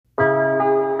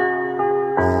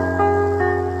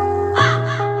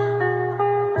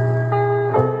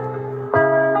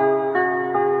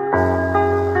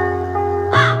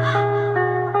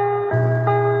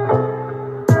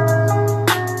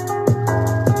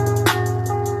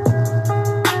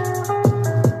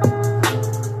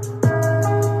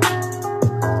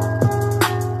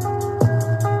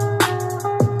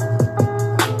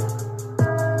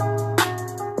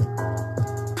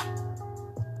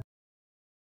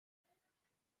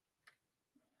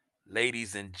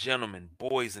Ladies and gentlemen,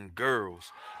 boys and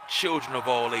girls, children of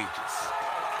all ages,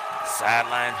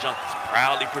 Sideline Junkies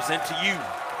proudly present to you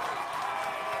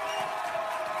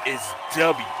is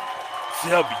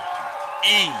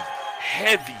WWE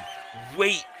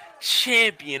Heavyweight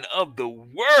Champion of the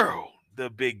World, the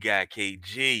big guy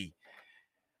KG.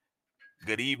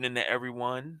 Good evening to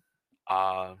everyone.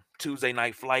 Tuesday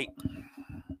Night Flight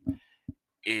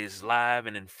is live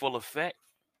and in full effect.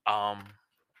 Um,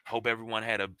 Hope everyone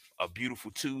had a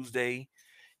beautiful Tuesday.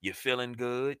 You're feeling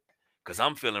good? Because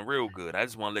I'm feeling real good. I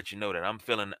just want to let you know that I'm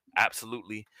feeling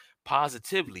absolutely,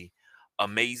 positively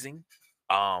amazing.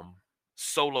 Um,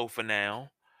 Solo for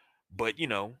now, but you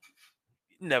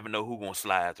never know who gonna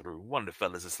slide through. One of the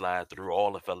fellas will slide through,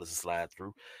 all the fellas will slide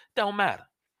through. Don't matter.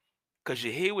 Cause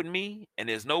you're here with me, and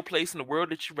there's no place in the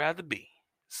world that you'd rather be.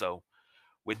 So,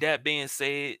 with that being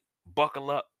said,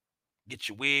 buckle up, get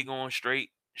your wig on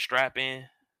straight, strap in.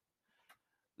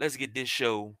 Let's get this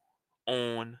show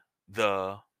on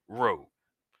the road.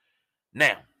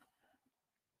 Now,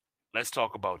 let's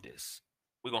talk about this.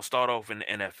 We're gonna start off in the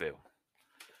NFL.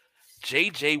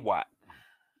 J.J. Watt.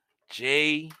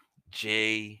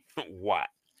 J.J. Watt.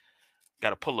 Got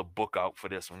to pull a book out for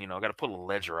this one. I got to pull a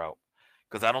ledger out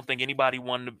because I don't think anybody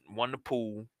won the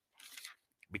pool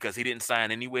because he didn't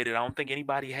sign anywhere that I don't think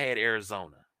anybody had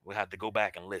Arizona. We'll have to go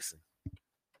back and listen.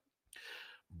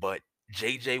 But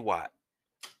J.J. Watt,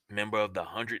 member of the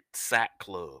 100 Sack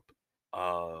Club,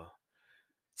 uh,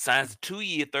 signs a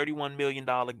 2-year, $31 million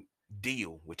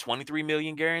deal with $23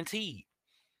 million guaranteed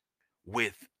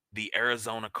with the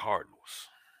Arizona Cardinals.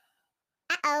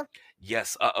 Uh-oh.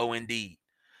 Yes, indeed.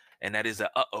 And that is a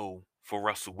for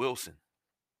Russell Wilson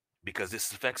because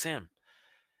this affects him.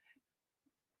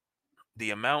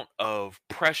 The amount of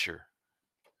pressure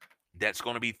that's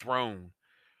going to be thrown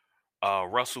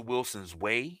Russell Wilson's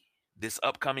way this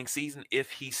upcoming season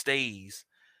if he stays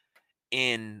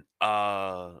in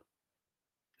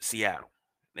Seattle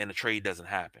and the trade doesn't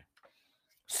happen.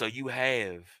 So you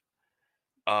have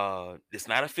it's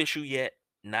not official yet,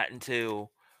 not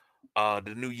until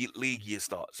the new league year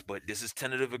starts, but this is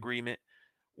tentative agreement.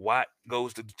 Watt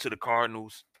goes to the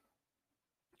Cardinals.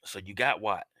 So you got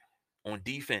Watt on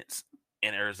defense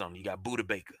in Arizona. You got Buda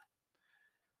Baker.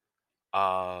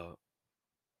 Uh,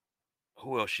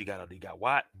 who else you got? You got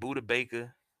Watt, Buda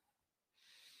Baker,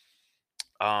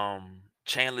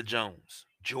 Chandler Jones,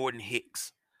 Jordan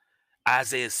Hicks,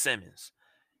 Isaiah Simmons,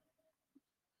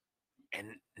 and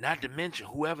not to mention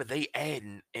whoever they add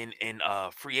in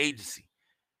free agency.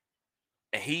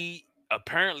 And he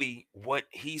apparently what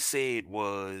he said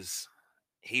was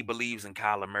he believes in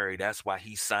Kyler Murray. That's why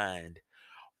he signed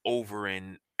over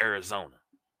in Arizona.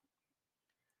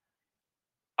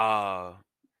 Uh,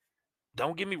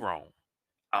 don't get me wrong.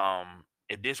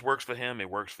 If this works for him, it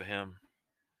works for him.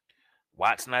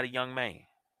 Watt's not a young man.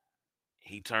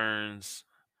 He turns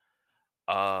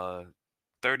uh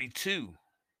 32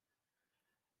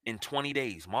 in 20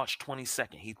 days. March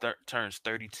 22nd, he turns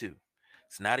 32.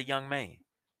 It's not a young man.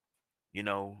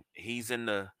 He's in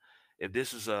the if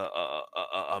this is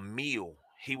a meal,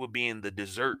 he would be in the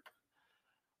dessert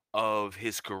of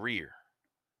his career.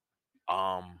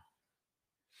 Um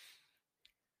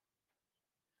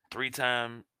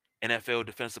 3-time NFL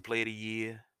Defensive Player of the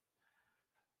Year,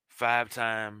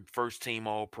 5-time first team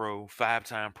All Pro,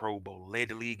 5-time Pro Bowl, led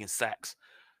the league in sacks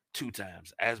 2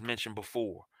 times. As mentioned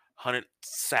before, 100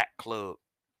 sack club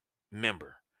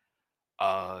member.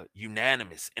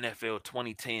 Unanimous NFL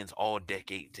 2010s All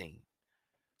Decade team.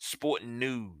 Sporting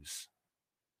News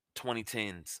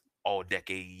 2010s All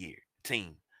Decade year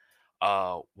team.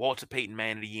 Walter Payton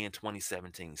Man of the Year in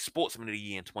 2017. Sportsman of the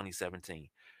Year in 2017.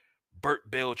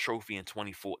 Burt Bell Trophy in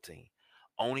 2014.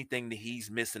 Only thing that he's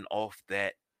missing off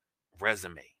that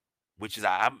resume, which is,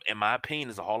 in my opinion,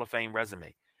 is a Hall of Fame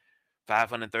resume.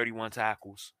 531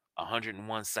 tackles,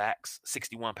 101 sacks,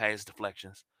 61 pass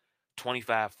deflections,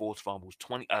 25 forced fumbles,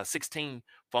 16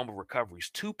 fumble recoveries,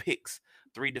 2 picks,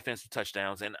 3 defensive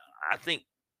touchdowns, and I think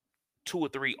 2 or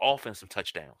 3 offensive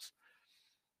touchdowns.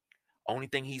 Only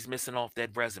thing he's missing off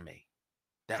that resume,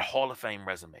 that Hall of Fame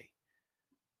resume,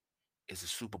 is a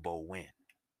Super Bowl win.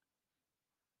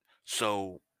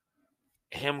 So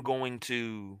him going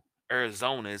to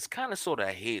Arizona is kind of sort of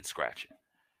a head scratcher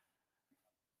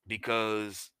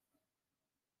because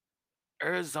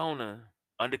Arizona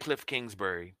under Cliff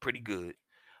Kingsbury, pretty good.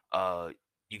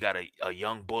 You got a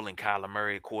young bull in Kyler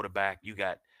Murray, quarterback. You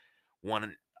got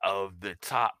one of the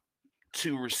top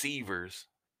 2 receivers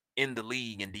in the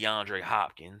league in DeAndre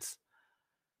Hopkins.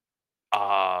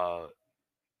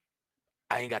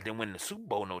 I ain't got them winning the Super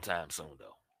Bowl no time soon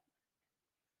though.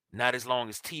 Not as long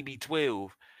as TB12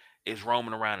 is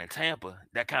roaming around in Tampa,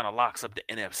 that kind of locks up the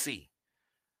NFC.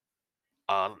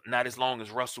 Not as long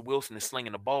as Russell Wilson is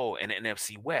slinging the ball in the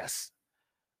NFC West.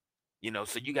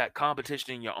 So you got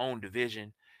competition in your own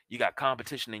division. You got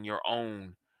competition in your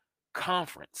own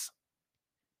conference.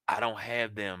 I don't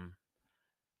have them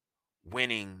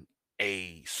winning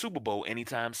a Super Bowl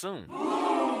anytime soon.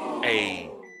 Hey,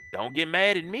 don't get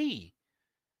mad at me,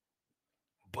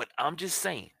 but I'm just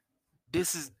saying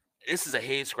this is a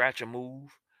head scratcher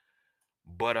move,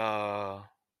 but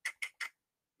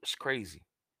it's crazy.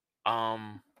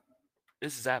 Um,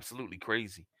 this is absolutely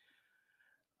crazy.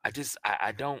 I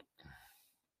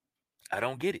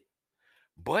don't get it.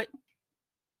 But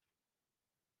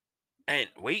and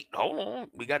wait, hold on,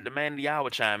 we got the man of the hour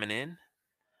chiming in.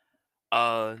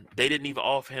 They didn't even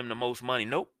offer him the most money.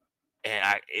 Nope.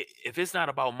 And if it's not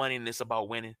about money and it's about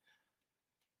winning,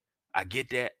 I get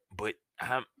that. But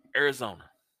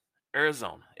Arizona,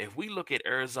 Arizona. If we look at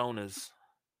Arizona's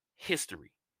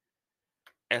history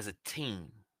as a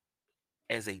team,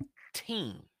 as a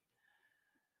team,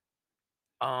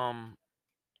 um,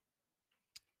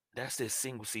 that's their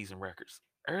single season records.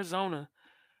 Arizona,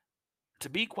 to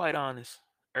be quite honest,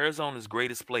 Arizona's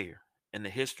greatest player in the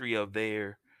history of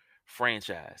their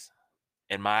franchise,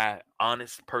 in my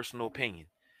honest personal opinion,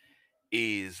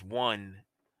 is one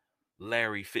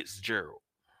Larry Fitzgerald.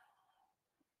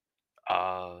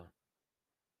 Uh,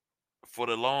 for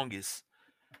the longest,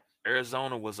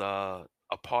 Arizona was a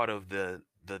part of the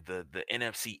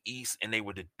NFC East, and they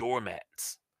were the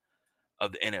doormats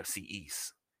of the NFC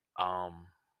East. Um,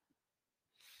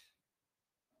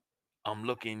 I'm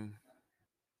looking.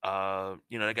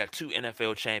 They got two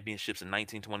NFL championships in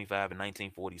 1925 and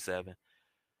 1947.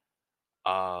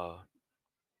 Uh,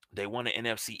 they won the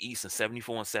NFC East in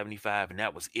 74 and 75, and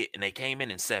that was it. And they came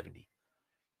in 70.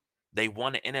 They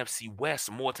won the NFC West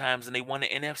more times than they won the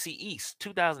NFC East,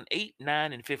 2008,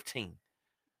 9, and 15.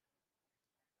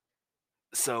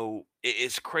 So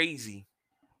it's crazy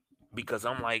because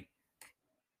I'm like,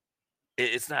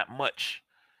 it's not much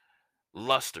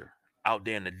luster out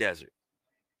there in the desert.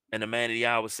 And the man of the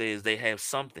hour says they have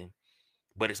something,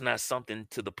 but it's not something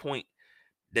to the point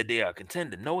that they are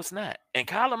contending. No, it's not. And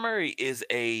Kyler Murray is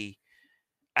a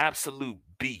absolute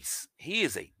beast. He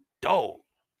is a dog.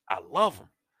 I love him.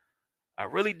 I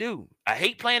really do. I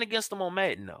hate playing against him on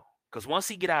Madden though, because once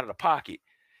he get out of the pocket,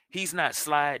 he's not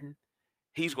sliding.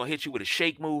 He's gonna hit you with a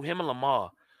shake move. Him and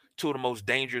Lamar, two of the most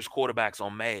dangerous quarterbacks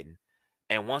on Madden.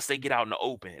 And once they get out in the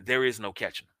open, there is no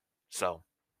catching them. So,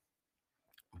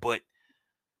 but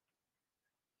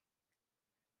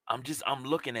I'm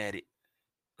looking at it.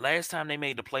 Last time they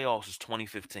made the playoffs was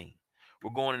 2015.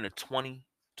 We're going into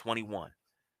 2021.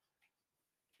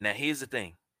 Now here's the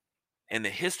thing. In the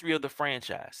history of the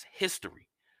franchise,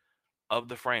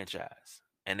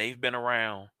 and they've been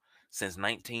around since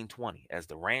 1920 as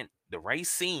the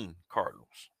Racine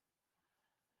Cardinals.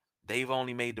 They've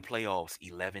only made the playoffs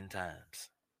 11 times.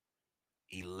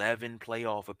 11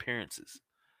 playoff appearances.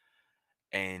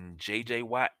 And JJ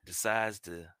Watt decides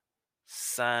to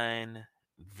sign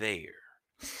there.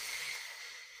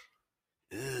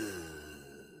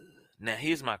 Now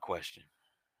here's my question.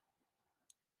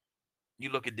 You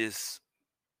look at this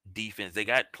defense, they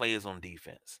got players on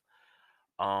defense.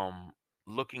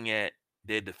 Looking at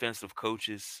their defensive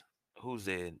coaches, who's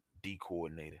their D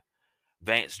coordinator?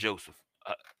 Vance Joseph.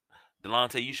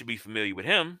 Delonte, you should be familiar with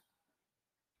him.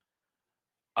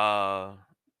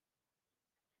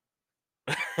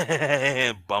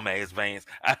 Bum ass Vance.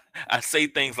 I say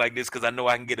things like this because I know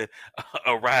I can get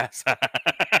a rise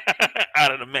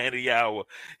out of the man of the hour.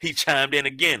 He chimed in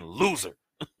again, loser.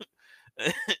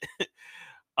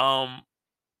 um,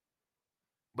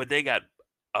 but they got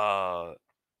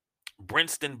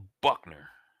Brinston Buckner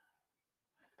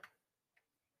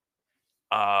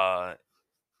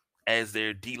as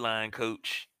their D line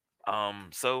coach.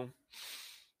 So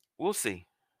we'll see.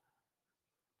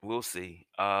 We'll see.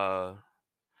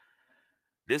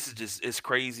 This is just it's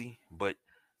crazy, but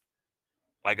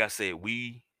like I said,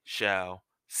 we shall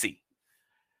see.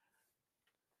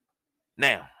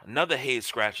 Now, another head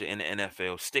scratcher in the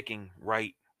NFL, sticking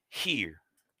right here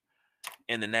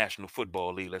in the National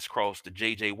Football League. Let's cross the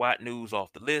JJ Watt news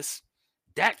off the list.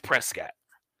 Dak Prescott.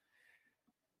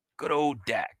 Good old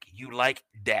Dak. You like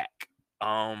Dak.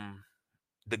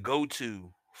 The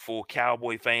go-to for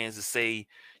Cowboy fans to say,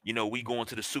 we going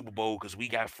to the Super Bowl because we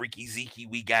got Freaky Zeke,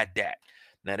 we got Dak.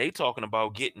 Now they talking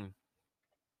about getting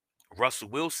Russell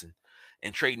Wilson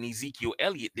and trading Ezekiel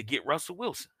Elliott to get Russell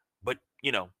Wilson. But,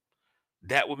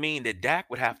 that would mean that Dak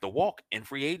would have to walk in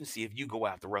free agency if you go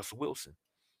after Russell Wilson.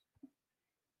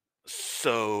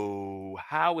 So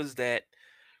how is that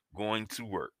going to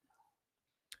work?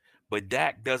 But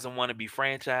Dak doesn't want to be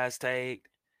franchise tagged.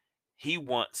 He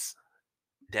wants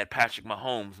that Patrick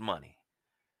Mahomes money.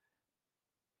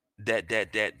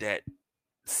 That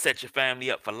set your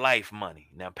family up for life money.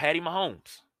 Now, Patty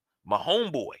Mahomes, my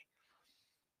homeboy,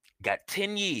 got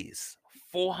 10 years,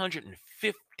 $450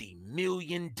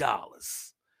 million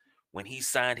when he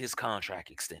signed his contract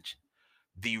extension.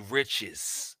 The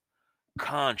richest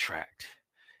contract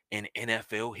in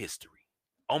NFL history.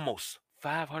 Almost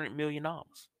 $500 million.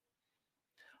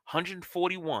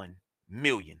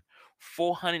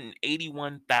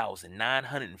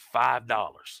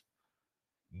 141,481,905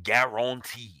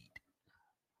 guaranteed.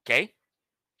 Okay?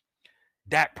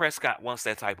 Dak Prescott wants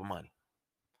that type of money.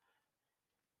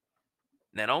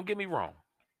 Now, don't get me wrong.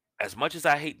 As much as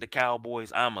I hate the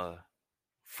Cowboys, I'm a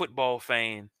football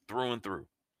fan through and through.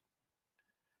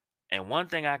 And one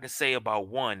thing I can say about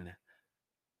one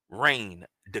Rain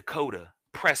Dakota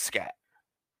Prescott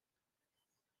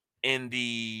in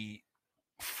the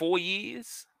 4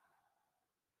 years,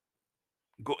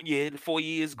 the 4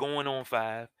 years going on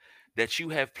 5 that you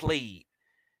have played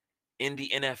in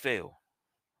the NFL,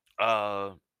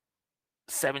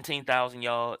 17,000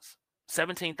 yards,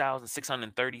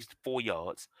 17,634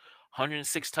 yards,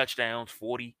 106 touchdowns,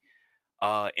 40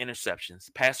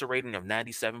 interceptions, passer rating of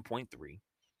 97.3,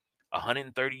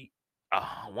 130,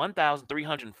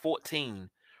 1,314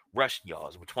 rushing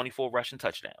yards with 24 rushing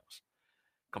touchdowns,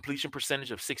 completion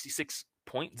percentage of 66.0.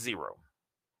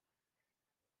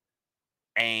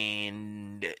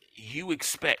 And you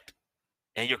expect,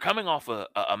 and you're coming off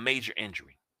a major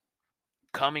injury,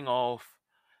 coming off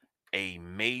a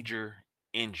major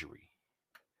injury.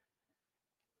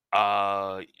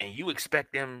 And you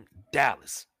expect them,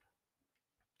 Dallas,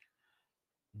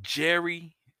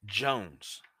 Jerry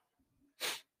Jones,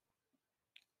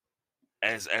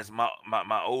 as my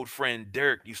old friend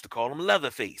Derek used to call him,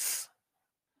 Leatherface.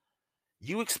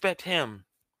 You expect him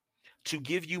to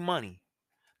give you money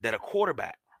that a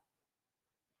quarterback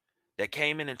that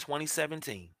came in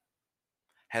 2017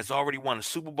 has already won a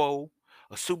Super Bowl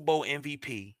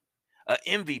MVP, a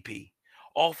MVP,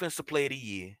 Offensive Player of the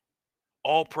Year,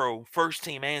 All Pro, first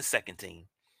team and second team,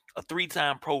 a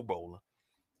 3-time Pro Bowler,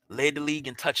 led the league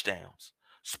in touchdowns,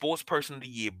 Sports Person of the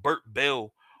Year, Burt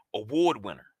Bell Award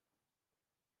winner.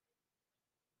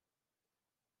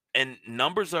 And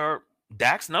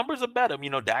Dak's numbers are better. You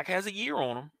know, Dak has a year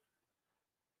on him.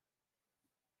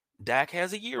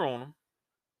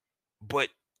 But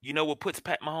you know what puts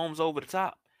Pat Mahomes over the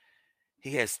top?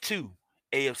 He has 2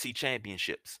 AFC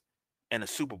championships and a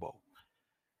Super Bowl.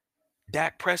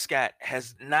 Dak Prescott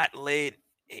has not led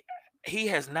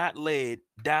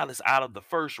Dallas out of the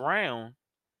first round.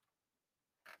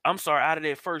 I'm sorry, out of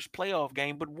their first playoff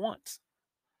game, but once.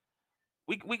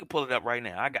 We can pull it up right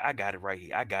now. I got it right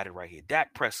here.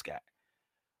 Dak Prescott.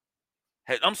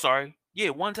 I'm sorry. Yeah,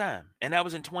 one time. And that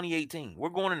was in 2018. We're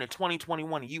going into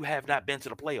 2021 and you have not been to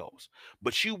the playoffs.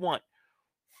 But you want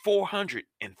 $450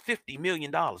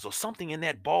 million or something in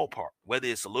that ballpark, whether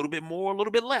it's a little bit more, a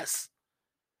little bit less.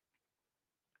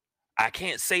 I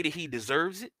can't say that he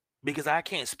deserves it because I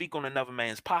can't speak on another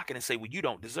man's pocket and say, well, you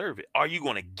don't deserve it. Are you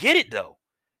going to get it, though?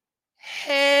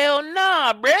 Hell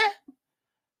nah, bruh.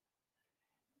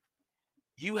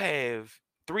 You have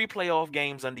 3 playoff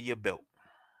games under your belt.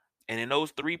 And in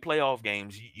those 3 playoff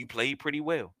games, you played pretty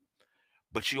well.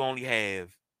 But you only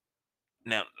have,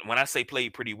 now, when I say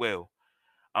played pretty well,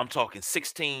 I'm talking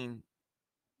 2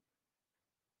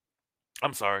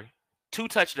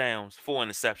 touchdowns, 4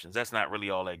 interceptions. That's not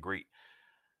really all that great.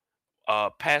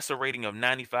 Passer rating of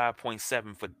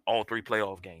 95.7 for all 3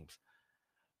 playoff games.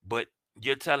 But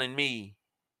you're telling me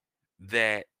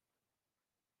that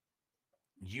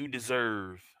you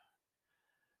deserve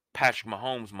Patrick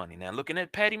Mahomes money. Now, looking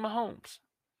at Patty Mahomes,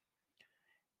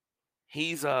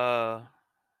 he's what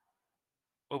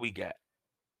we got?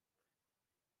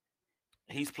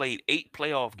 He's played 8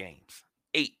 playoff games.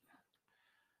 8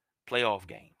 playoff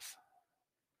games.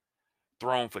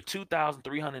 Thrown for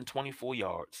 2,324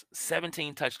 yards,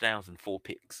 17 touchdowns, and 4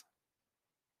 picks.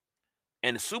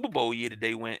 And the Super Bowl year that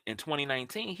they went in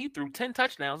 2019, he threw 10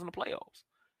 touchdowns in the playoffs.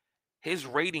 His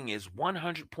rating is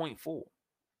 100.4.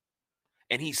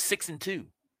 And he's 6-2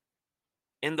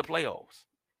 in the playoffs.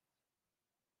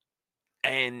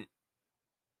 And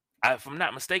if I'm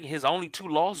not mistaken, his only 2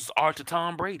 losses are to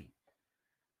Tom Brady.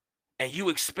 And you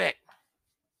expect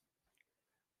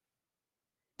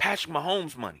Patrick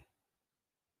Mahomes money.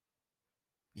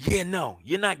 Yeah, no,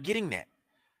 you're not getting that.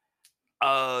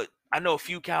 I know a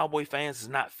few Cowboy fans is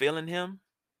not feeling him,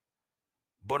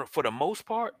 but for the most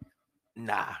part,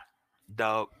 nah,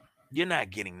 dog, you're not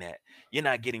getting that. You're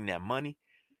not getting that money.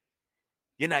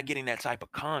 You're not getting that type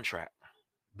of contract.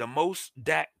 The most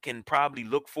Dak can probably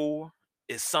look for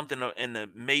is something in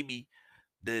the maybe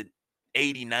the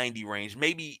 80, 90 range.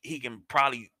 Maybe he can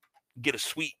probably get a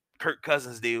sweet Kirk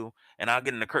Cousins deal, and I'll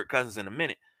get into Kirk Cousins in a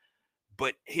minute.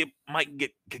 But he might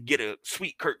could get a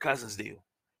sweet Kirk Cousins deal,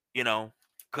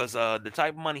 because the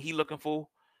type of money he looking for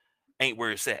ain't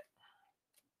where it's at.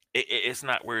 It's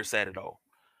not where it's at at all.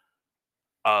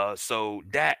 So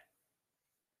that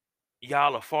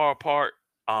y'all are far apart.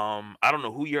 I don't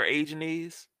know who your agent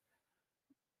is,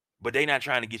 but they not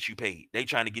trying to get you paid. They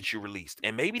trying to get you released.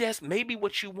 And maybe that's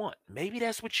what you want. Maybe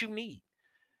that's what you need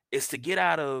is to get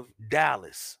out of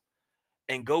Dallas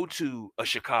and go to a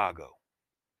Chicago.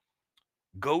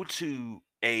 Go to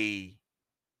a,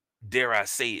 dare I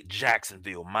say it,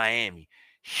 Jacksonville, Miami,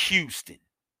 Houston.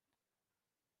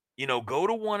 Go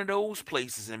to one of those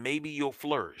places and maybe you'll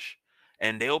flourish.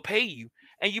 And they'll pay you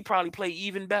and you probably play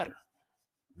even better.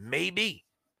 Maybe.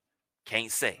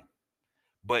 Can't say.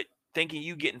 But thinking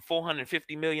you getting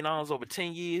 $450 million over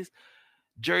 10 years,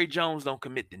 Jerry Jones don't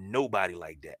commit to nobody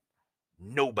like that.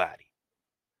 Nobody.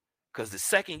 Because the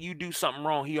second you do something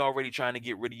wrong, he already trying to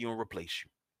get rid of you and replace you.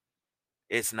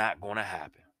 It's not going to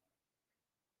happen.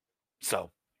 So,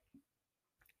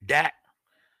 Dak,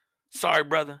 sorry,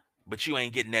 brother, but you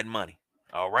ain't getting that money.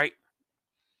 All right?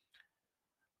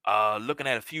 Looking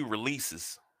at a few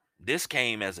releases. This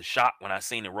came as a shock when I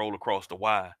seen it roll across the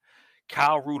wire.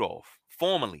 Kyle Rudolph,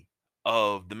 formerly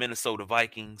of the Minnesota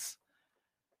Vikings,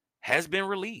 has been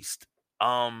released.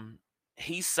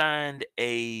 He signed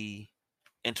in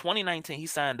 2019, he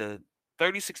signed a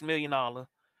 $36 million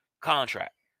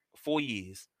contract, 4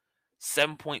 years,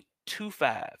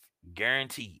 7.25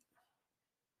 guaranteed.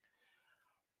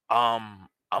 I'm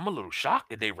a little shocked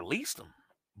that they released him,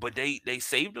 but they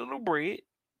saved a little bread.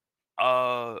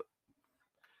 But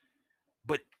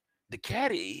the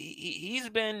cat, he's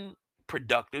been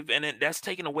productive, and that's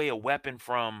taken away a weapon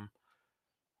from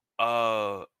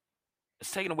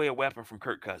it's taken away a weapon from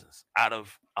Kirk Cousins. Out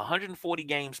of 140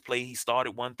 games played, he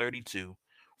started 132,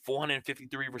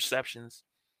 453 receptions,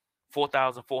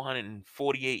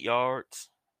 4,448 yards.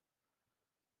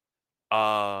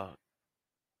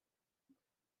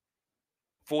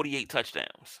 48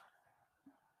 touchdowns.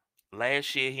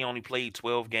 Last year he only played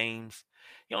 12 games.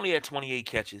 He only had 28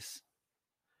 catches.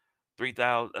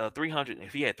 300.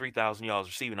 If he had 3,000 yards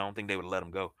receiving, I don't think they would let him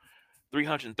go.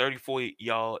 334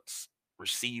 yards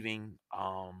receiving.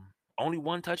 Only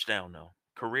one touchdown though.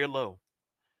 Career low.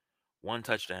 One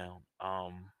touchdown.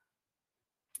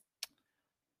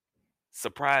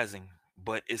 Surprising,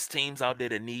 but it's teams out there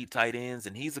that need tight ends,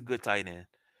 and he's a good tight end.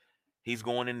 He's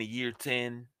going into year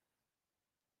 10.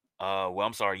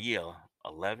 I'm sorry, year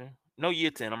 11. No, year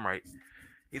 10. I'm right.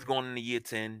 He's going into year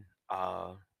 10.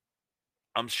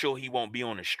 I'm sure he won't be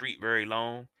on the street very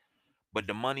long, but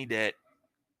the money that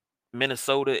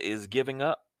Minnesota is giving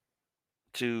up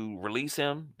to release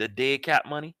him, the dead cap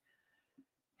money,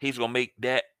 he's gonna make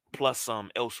that plus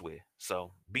some elsewhere.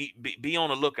 So be on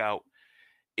the lookout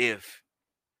if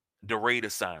the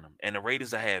Raiders sign him, and the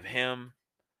Raiders have him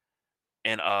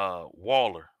and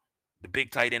Waller, the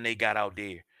big tight end they got out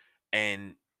there,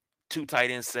 and two tight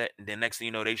ends set, and then next thing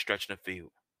you know, they stretching the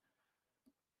field.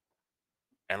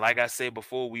 And like I said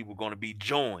before, we were going to be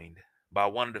joined by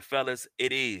one of the fellas.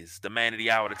 It is the man of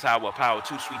the hour, the Tower of Power,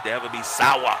 too sweet to ever be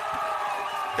sour,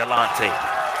 Delonte.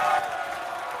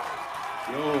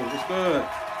 Yo, what's good?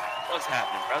 What's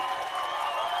happening, brother?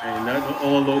 Ain't nothing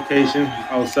on location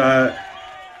outside.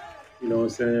 You know what I'm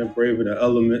saying? Braving the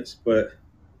elements, but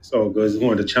it's all good. Just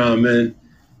wanted to chime in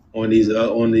on these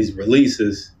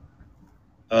releases.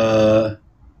 I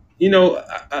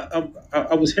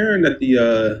was hearing that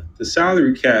the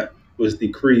salary cap was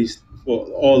decreased for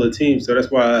all the teams, so that's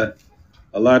why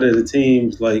a lot of the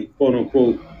teams, like quote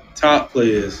unquote top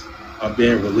players, are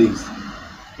being released.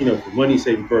 For money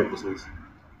saving purposes.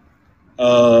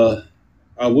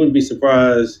 I wouldn't be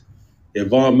surprised if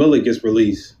Von Miller gets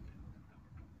released.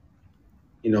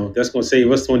 That's going to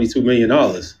save us $22 million.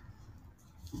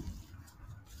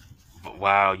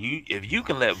 Wow, if you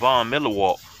can let Von Miller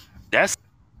walk, that's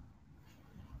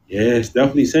it's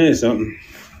definitely saying something.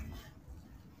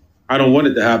 I don't want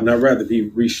it to happen. I'd rather be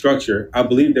restructured. I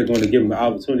believe they're going to give him the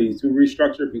opportunity to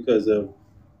restructure because of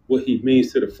what he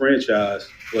means to the franchise.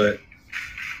 But,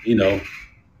 we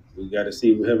got to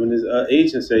see what him and his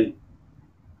agent say.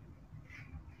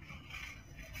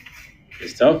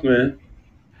 It's tough, man.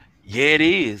 Yeah, it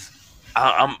is.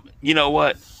 I'm. You know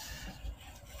what?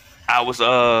 I was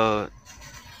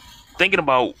thinking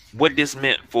about what this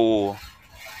meant for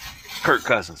Kirk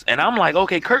Cousins, and I'm like,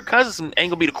 okay, Kirk Cousins ain't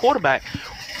gonna be the quarterback.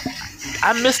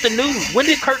 I missed the news. When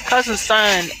did Kirk Cousins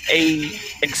sign a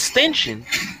extension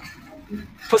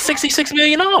for $66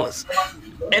 million?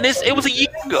 And it was a year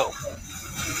ago.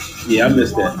 Yeah, I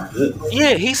missed that.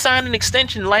 Yeah, he signed an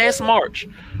extension last March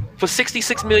for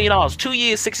 $66 million. 2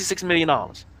 years, $66 million.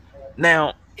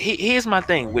 Now, here's my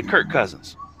thing with Kirk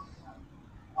Cousins.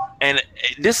 And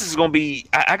this is gonna be.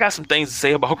 I got some things to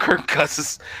say about Kirk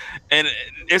Cousins, and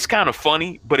it's kind of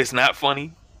funny, but it's not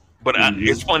funny. But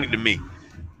it's funny to me.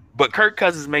 But Kirk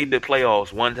Cousins made the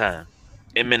playoffs one time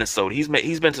in Minnesota. He's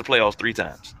been to the playoffs 3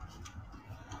 times.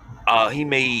 He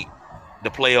made the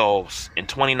playoffs in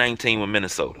 2019 with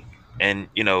Minnesota, and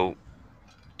 2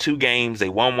 games they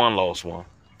won one, lost one,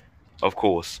 of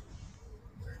course.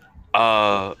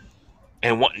 And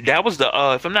that was the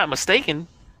if I'm not mistaken,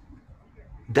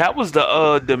 that was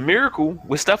the miracle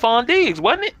with Stephon Diggs,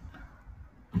 wasn't it?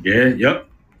 Yeah. Yep.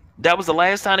 That was the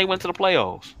last time they went to the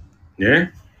playoffs. Yeah.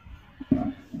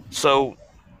 So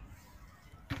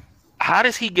how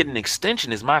does he get an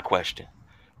extension is my question.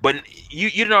 But you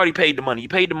didn't already paid the money. You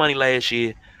paid the money last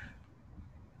year.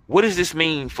 What does this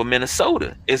mean for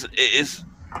Minnesota? Is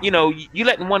you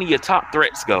letting one of your top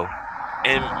threats go,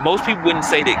 and most people wouldn't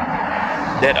say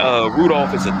that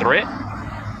Rudolph is a threat,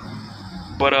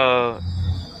 but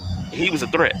he was a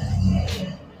threat.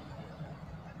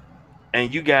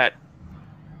 And you got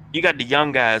the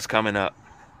young guys coming up.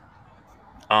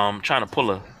 Trying to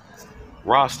pull a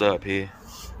roster up here.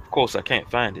 Of course, I can't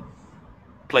find it.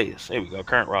 Players. There we go.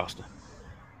 Current roster.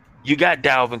 You got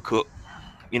Dalvin Cook.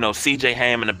 C.J.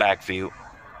 Ham in the backfield.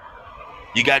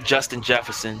 You got Justin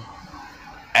Jefferson,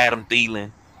 Adam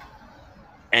Thielen,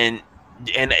 and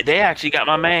they actually got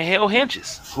my man Hale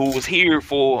Henches, who was here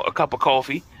for a cup of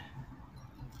coffee.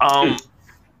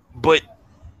 But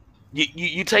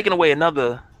you taking away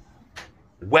another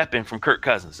weapon from Kirk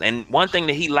Cousins, and one thing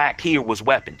that he lacked here was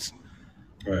weapons.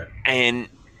 Right. And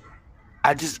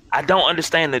I don't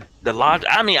understand the logic.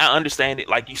 I mean, I understand it.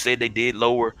 Like you said, they did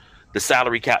lower the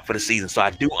salary cap for the season, so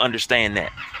I do understand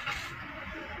that.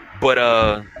 But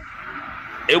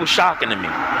it was shocking to me.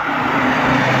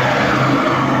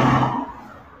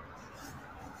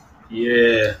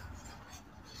 Yeah.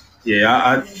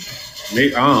 Yeah.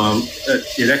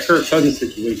 That Kirk Cousins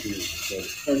situation is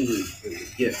funny as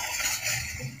a gift.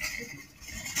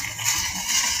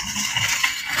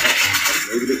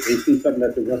 Maybe they see something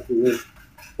that the rest of the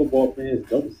football fans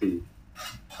don't see.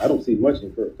 I don't see much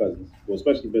in Kirk Cousins, well,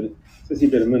 especially since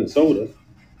he's been in Minnesota.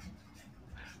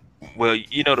 Well,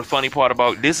 the funny part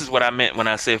about this is what I meant when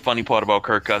I said funny part about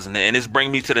Kirk Cousins, and this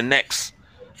brings me to the next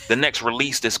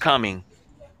release that's coming.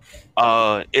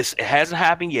 It hasn't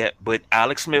happened yet, but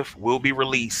Alex Smith will be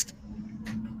released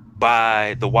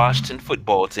by the Washington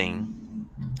football team.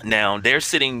 Now they're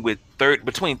sitting with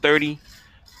between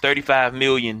 30-35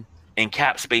 million in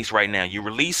cap space right now. You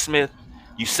release Smith,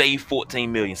 you save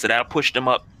 14 million, so that'll push them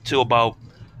up to about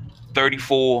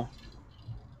 34.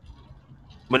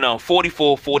 But no,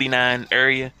 44, 49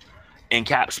 area in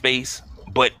cap space,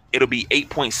 but it'll be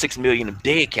 8.6 million of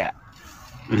dead cap.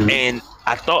 Mm-hmm. And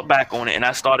I thought back on it, and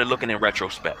I started looking in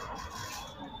retrospect.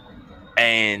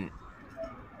 And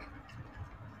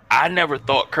I never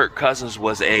thought Kirk Cousins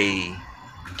was a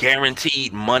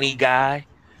guaranteed money guy.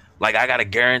 Like, I got to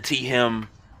guarantee him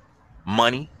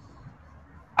money.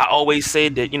 I always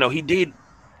said that, he did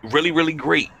really, really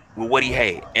great with what he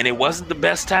had. And it wasn't the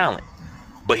best talent,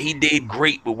 but he did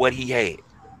great with what he had.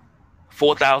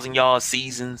 4,000-yard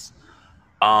seasons.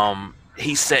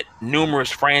 He set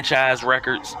numerous franchise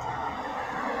records.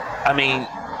 I mean,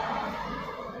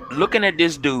 looking at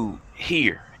this dude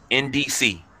here in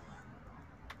DC,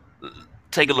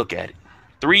 take a look at it.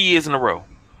 3 years in a row.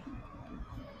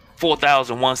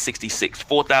 4,166,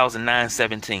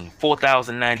 4,917,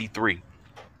 4,093.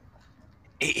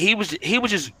 He was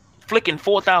just flicking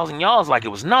 4,000 yards like it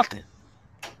was nothing.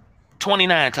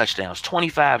 29 touchdowns,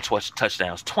 25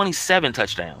 touchdowns, 27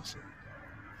 touchdowns.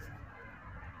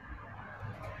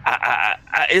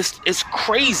 It's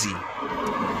crazy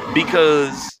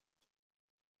because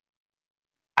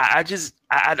I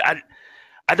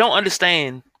don't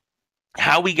understand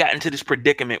how we got into this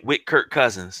predicament with Kirk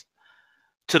Cousins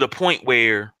to the point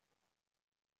where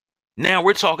now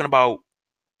we're talking about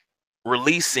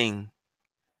releasing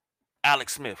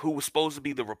Alex Smith, who was supposed to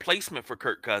be the replacement for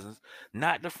Kirk Cousins,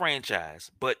 not the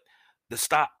franchise, but the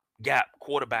stopgap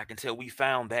quarterback until we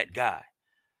found that guy.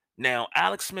 Now,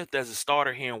 Alex Smith as a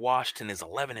starter here in Washington is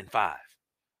 11-5.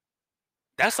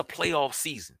 That's a playoff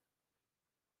season.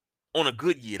 On a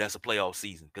good year, that's a playoff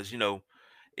season because,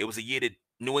 it was a year that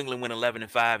New England went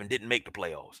 11-5 and didn't make the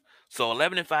playoffs. So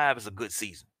 11-5 is a good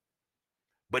season.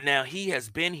 But now he has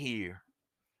been here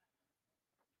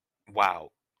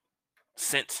wow,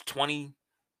 since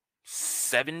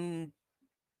 2017,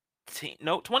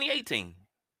 no, 2018.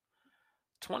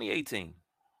 2018.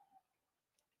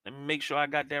 Let me make sure I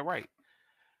got that right.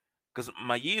 Because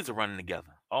my years are running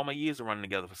together. All my years are running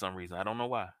together for some reason. I don't know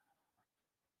why.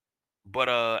 But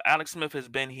Alex Smith has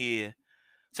been here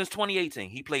since 2018.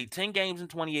 He played 10 games in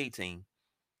 2018,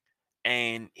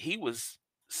 and he was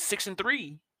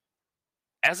 6-3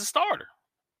 as a starter.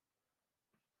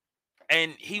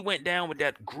 And he went down with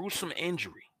that gruesome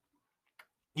injury.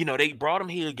 You know, they brought him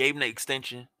here, gave him the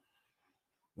extension,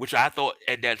 which I thought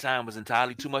at that time was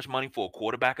entirely too much money for a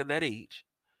quarterback of that age.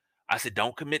 I said,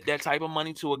 don't commit that type of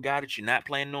money to a guy that you're not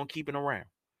planning on keeping around.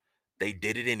 They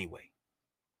did it anyway.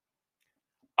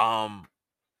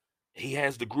 He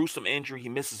has the gruesome injury. He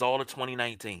misses all of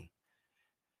 2019.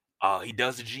 He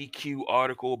does a GQ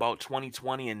article about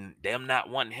 2020 and them not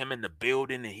wanting him in the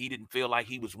building, and he didn't feel like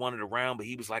he was wanted around, but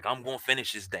he was like, I'm gonna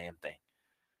finish this damn thing.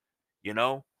 You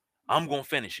know, I'm gonna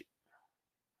finish it.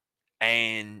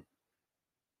 And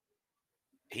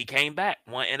he came back,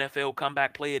 won NFL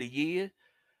Comeback Player of the Year,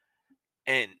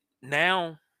 and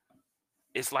now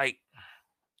it's like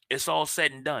it's all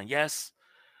said and done. Yes,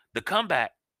 the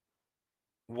comeback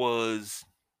was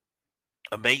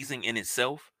amazing in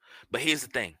itself, but here's the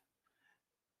thing.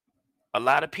 A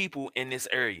lot of people in this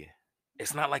area,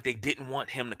 it's not like they didn't want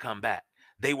him to come back.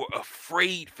 They were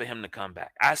afraid for him to come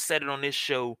back. I said it on this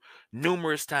show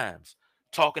numerous times,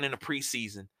 talking in the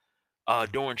preseason,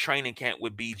 during training camp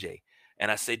with BJ.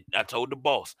 And I told the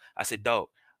boss, I said, dog,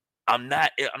 I'm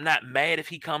not mad if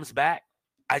he comes back.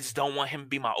 I just don't want him to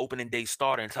be my opening day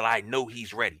starter until I know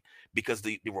he's ready. Because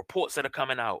the reports that are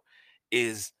coming out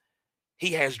is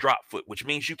he has drop foot, which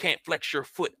means you can't flex your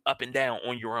foot up and down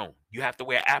on your own. You have to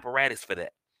wear apparatus for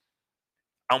that.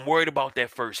 I'm worried about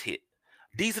that first hit.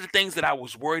 These are the things that I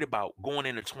was worried about going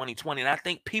into 2020. And I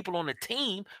think people on the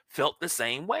team felt the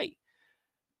same way.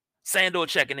 Sandor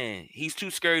checking in. He's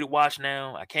too scary to watch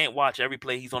now. I can't watch every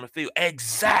play he's on the field.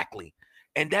 Exactly.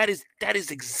 And that is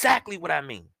exactly what I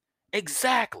mean.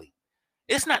 Exactly.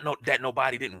 It's not that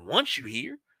nobody didn't want you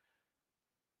here.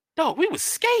 Dog, we was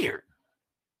scared.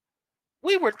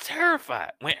 We were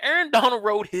terrified. When Aaron Donald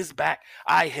rode his back,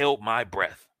 I held my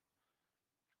breath.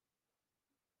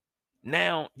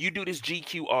 Now, you do this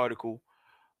GQ article.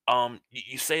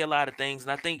 You say a lot of things,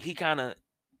 and I think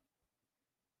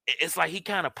it's like he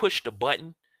kind of pushed the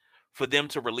button for them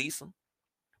to release him.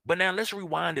 But now let's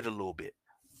rewind it a little bit.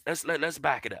 Let's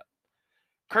back it up.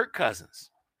 Kirk Cousins.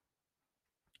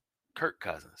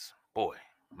 Boy,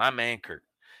 my man Kirk.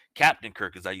 Captain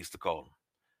Kirk, as I used to call him.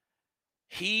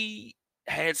 He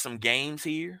had some games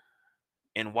here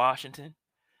in Washington.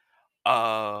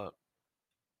 What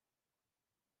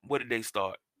did they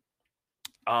start?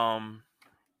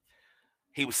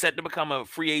 He was set to become a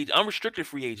free agent, unrestricted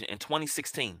free agent in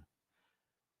 2016.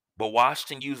 But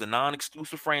Washington used a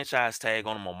non-exclusive franchise tag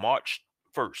on him on March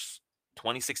 1st,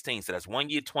 2016. So that's 1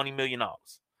 year, $20 million.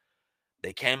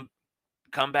 They can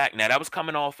come back. Now that was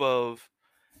coming off of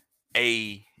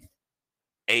a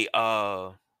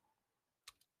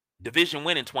division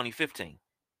win in 2015.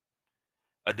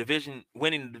 A division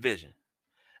winning the division.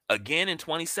 Again in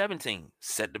 2017,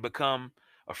 set to become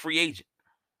a free agent.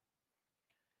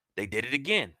 They did it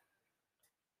again.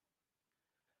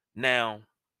 Now,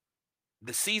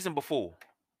 the season before,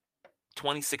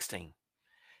 2016,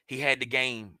 he had the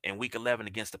game in week 11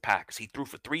 against the Packers. He threw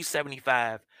for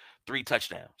 375, 3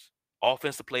 touchdowns.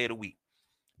 Offensive player of the week.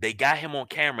 They got him on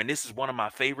camera, and this is one of my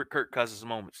favorite Kirk Cousins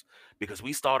moments because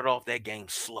we started off that game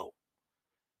slow.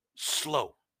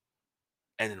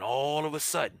 And then all of a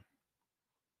sudden,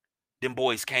 them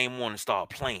boys came on and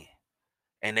started playing,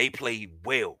 and they played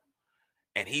well.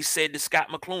 And he said to Scott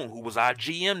McCloughan, who was our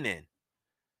GM then,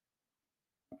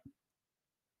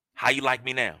 how you like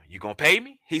me now? You gonna pay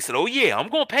me? He said, oh yeah, I'm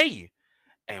gonna pay you.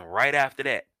 And right after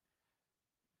that,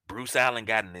 Bruce Allen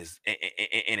got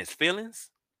in his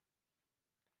feelings.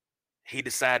 He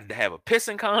decided to have a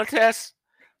pissing contest.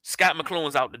 Scott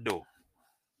McCloughan's out the door.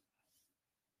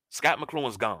 Scott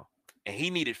McCloughan's gone. And he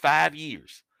needed 5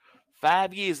 years.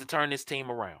 5 years to turn this team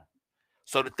around.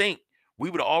 So to think we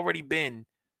would have already been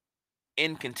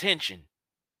in contention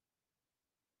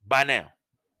by now.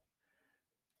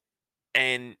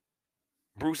 And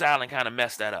Bruce Allen kind of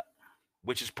messed that up,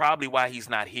 which is probably why he's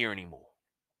not here anymore.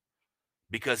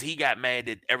 Because he got mad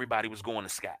that everybody was going to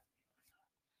Scott.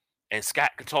 And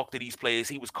Scott could talk to these players.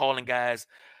 He was calling guys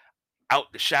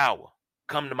out the shower.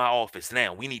 Come to my office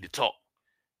now. We need to talk.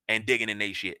 And digging in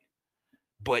their shit.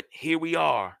 But here we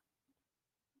are.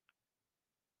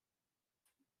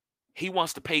 He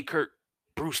wants to pay Kirk.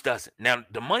 Bruce doesn't. Now,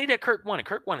 the money that Kirk wanted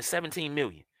 $17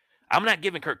 million. I'm not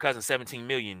giving Kirk Cousins 17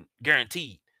 million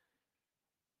guaranteed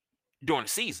during the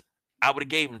season. I would have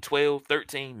gave him 12,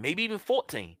 13, maybe even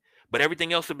 14, but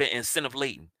everything else would have been incentive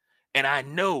laden. And I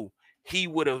know he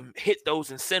would have hit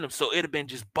those incentives, so it'd have been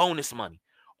just bonus money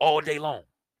all day long.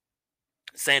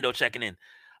 Sando checking in.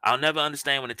 I'll never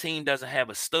understand when a team doesn't have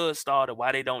a stud starter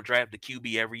why they don't draft the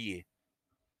QB every year.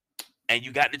 And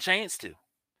you got the chance to.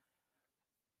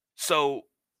 So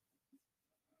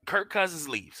Kirk Cousins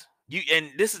leaves.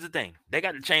 And this is the thing. They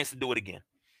got the chance to do it again.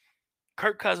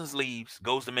 Kirk Cousins leaves,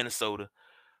 goes to Minnesota,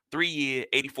 3-year,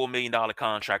 $84 million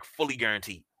contract, fully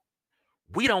guaranteed.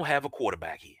 We don't have a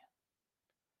quarterback here.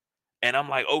 And I'm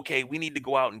like, okay, we need to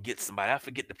go out and get somebody. I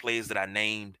forget the players that I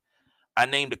named. I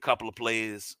named a couple of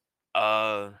players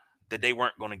that they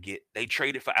weren't going to get. They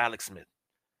traded for Alex Smith.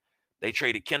 They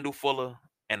traded Kendall Fuller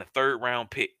and a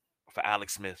 3rd-round pick for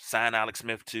Alex Smith. Signed Alex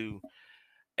Smith to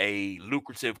a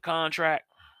lucrative contract.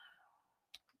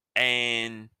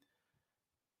 And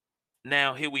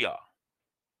now here we are.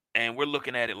 And we're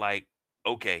looking at it like,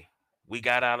 okay, we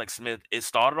got Alex Smith. It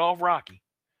started off rocky.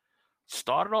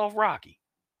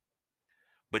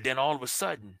 But then all of a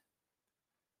sudden,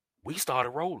 we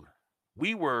started rolling.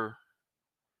 We were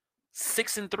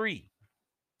 6-3.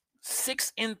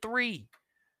 6-3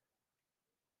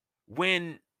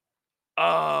 when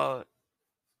Alex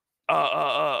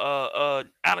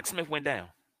Smith went down.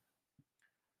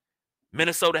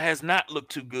 Minnesota has not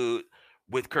looked too good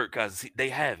with Kirk Cousins. They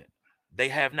haven't. They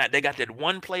have not. They got that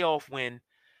one playoff win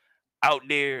out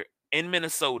there in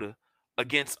Minnesota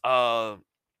against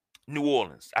New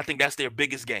Orleans. I think that's their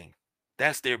biggest game.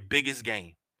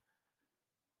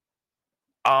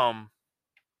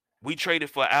 We traded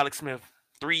for Alex Smith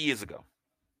 3 years ago.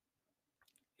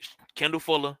 Kendall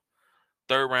Fuller,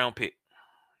 3rd-round pick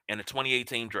in the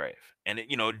 2018 draft. And it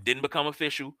didn't become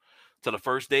official till the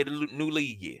first day of the new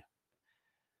league year.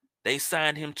 They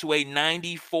signed him to a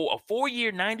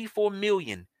 4-year, $94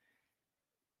 million.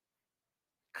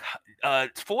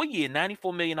 4-year,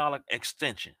 $94 million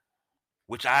extension,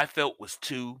 which I felt was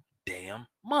too damn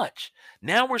much.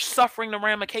 Now we're suffering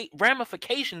the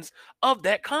ramifications of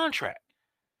that contract.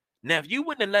 Now, if you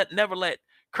wouldn't have never let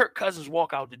Kirk Cousins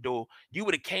walk out the door, you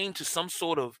would have came to some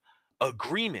sort of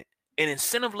agreement, an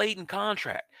incentive-laden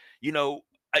contract. You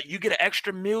get an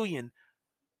extra $1 million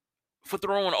for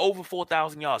throwing over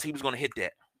 4,000 yards. He was going to hit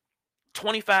that.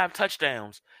 25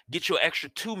 touchdowns, get you an extra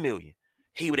 $2 million.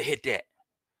 He would have hit that.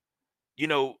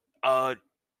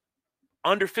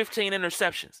 Under 15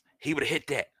 interceptions, he would have hit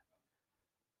that.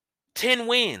 10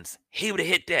 wins, he would have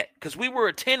hit that. Because we were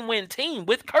a 10-win team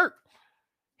with Kirk.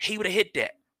 He would have hit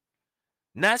that.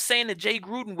 Not saying that Jay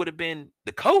Gruden would have been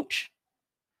the coach,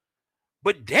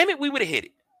 but damn it, we would have hit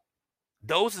it.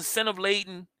 Those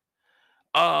incentive-laden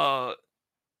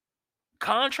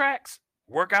contracts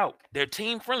work out. They're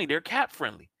team-friendly. They're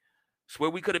cap-friendly. It's where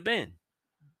we could have been.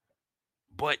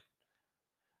 But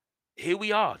here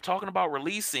we are talking about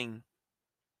releasing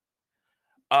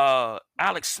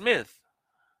Alex Smith.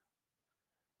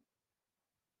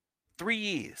 3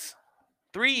 years.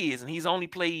 3 years, and he's only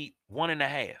played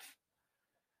 1.5.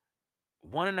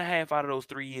 1.5 out of those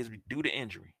 3 years due to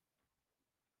injury.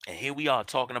 And here we are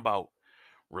talking about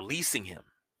releasing him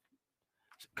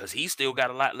because he still got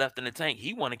a lot left in the tank.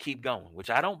 He want to keep going, which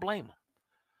I don't blame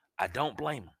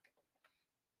him.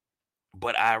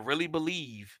 But I really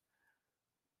believe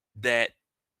that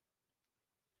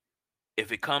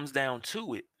if it comes down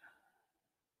to it,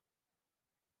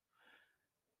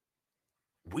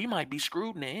 we might be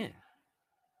screwed in the end.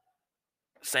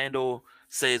 Sando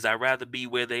says, I'd rather be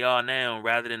where they are now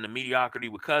rather than the mediocrity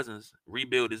with Cousins.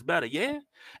 Rebuild is better. Yeah.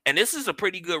 And this is a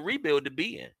pretty good rebuild to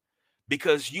be in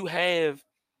because you have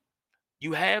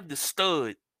the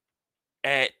stud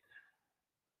at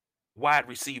wide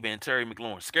receiver and Terry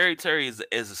McLaurin. Scary Terry is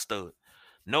a stud.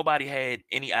 Nobody had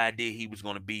any idea he was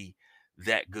going to be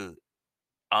that good.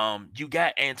 You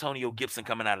got Antonio Gibson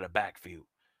coming out of the backfield.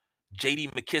 J.D.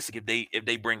 McKissick if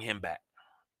they bring him back.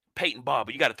 Peyton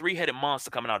Barber. You got a 3-headed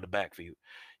monster coming out of the backfield.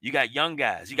 You got young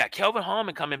guys. You got Kelvin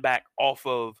Harmon coming back off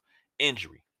of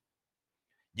injury.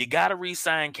 You got to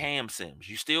re-sign Cam Sims.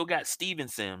 You still got Steven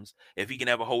Sims if he can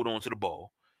ever hold on to the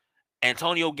ball.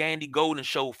 Antonio Gandy Golden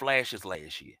showed flashes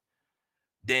last year.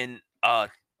 Then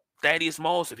Thaddeus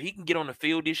Moss, if he can get on the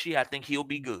field this year, I think he'll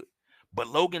be good. But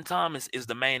Logan Thomas is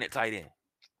the man at tight end.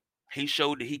 He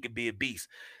showed that he could be a beast.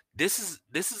 This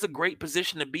is a great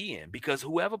position to be in because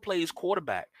whoever plays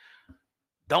quarterback,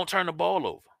 don't turn the ball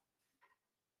over.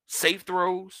 Safe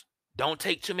throws, don't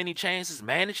take too many chances,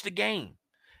 manage the game.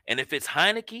 And if it's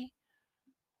Heineke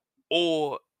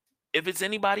or if it's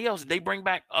anybody else, they bring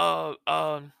back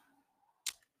daggone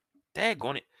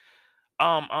it.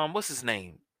 what's his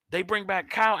name? They bring back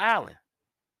Kyle Allen.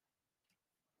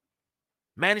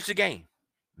 Manage the game.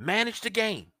 Manage the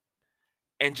game.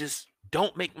 And just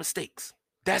don't make mistakes.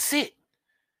 That's it.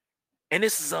 And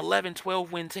this is an 11,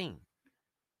 12 win team.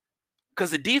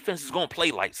 Because the defense is going to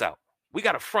play lights out. We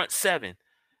got a front seven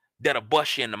that'll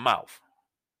bust you in the mouth.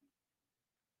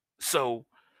 So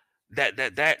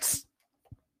that's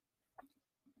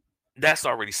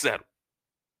already settled.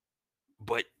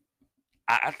 But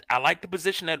I like the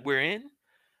position that we're in,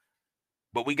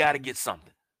 but we got to get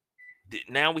something.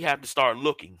 Now we have to start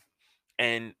looking.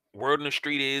 And word on the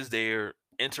street is they're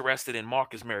interested in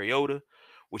Marcus Mariota,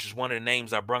 which is one of the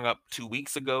names I brung up 2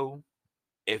 weeks ago.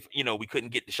 If we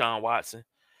couldn't get Deshaun Watson,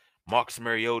 Marcus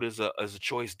Mariota is a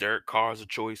choice. Derek Carr is a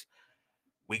choice.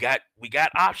 We got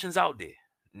options out there.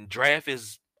 And draft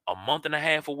is a month and a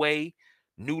half away.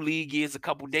 New league is a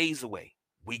couple days away.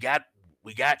 We got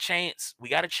chance. We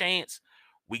got a chance.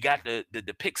 We got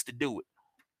the picks to do it.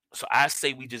 So I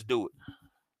say we just do it.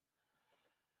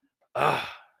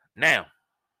 Now,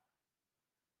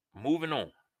 moving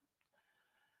on.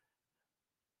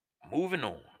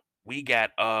 We got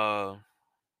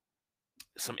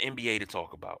some NBA to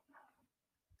talk about.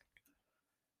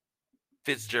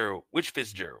 Fitzgerald. Which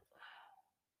Fitzgerald?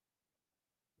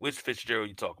 Which Fitzgerald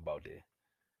you talk about there?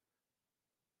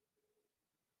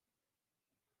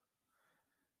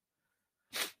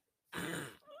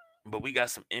 But we got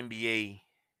some NBA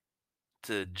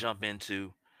to jump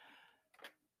into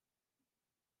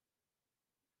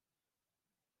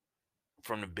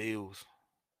from the Bills.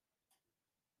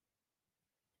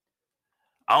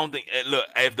 I don't think. Look,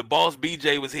 if the boss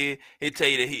BJ was here, he'd tell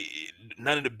you that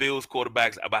none of the Bills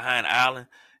quarterbacks are behind Allen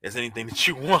is anything that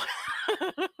you want.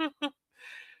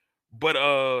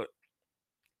 But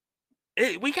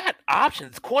we got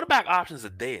options. Quarterback options are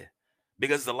there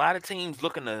because a lot of teams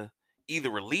looking to either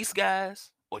release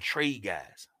guys or trade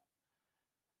guys.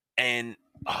 And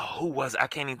who was it? I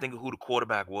can't even think of who the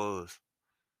quarterback was.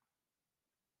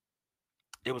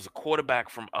 There was a quarterback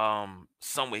from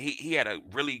somewhere. He had a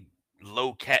really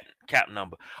low cap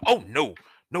number. Oh no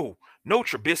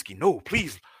Trubisky. No,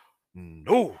 please.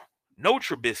 No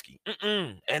Trubisky.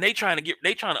 And they trying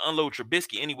to unload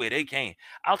Trubisky any way they can.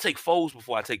 I'll take Foles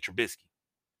before I take Trubisky.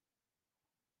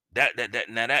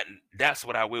 That's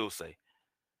what I will say.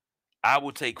 I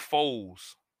will take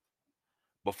Foles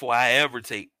before I ever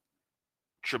take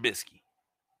Trubisky.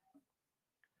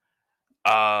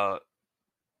 I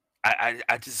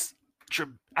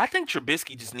think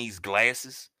Trubisky just needs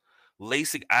glasses,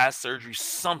 LASIK eye surgery,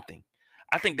 something.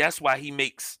 I think that's why he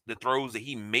makes the throws that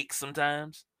he makes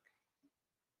sometimes.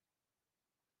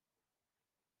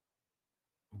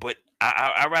 But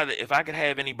I rather, if I could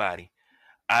have anybody,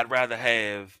 I'd rather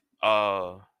have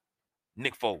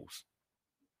Nick Foles.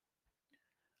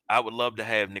 I would love to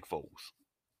have Nick Foles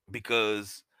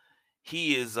because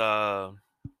he is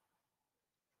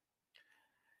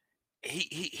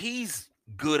he's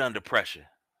good under pressure,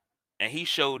 and he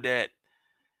showed that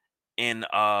in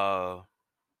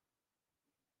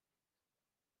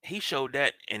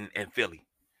Philly.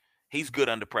 He's good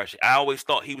under pressure. I always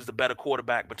thought he was the better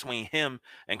quarterback between him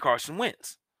and Carson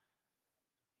Wentz.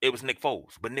 It was Nick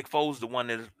Foles, but Nick Foles the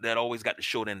one that always got the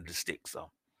short end of the stick.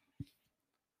 So,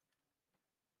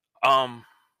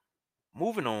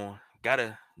 moving on,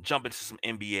 gotta jump into some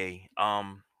NBA.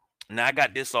 Now I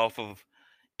got this off of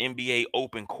NBA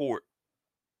Open Court,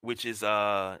 which is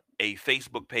a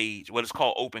Facebook page. What it's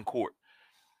called, Open Court,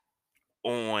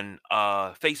 on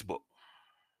Facebook,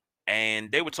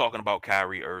 and they were talking about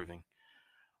Kyrie Irving.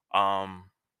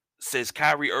 Says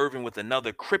Kyrie Irving with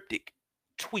another cryptic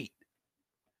tweet,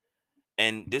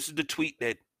 and this is the tweet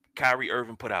that Kyrie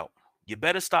Irving put out. You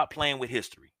better stop playing with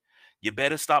history. You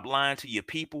better stop lying to your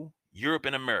people, Europe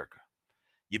and America.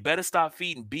 You better stop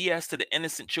feeding BS to the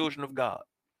innocent children of God.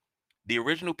 The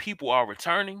original people are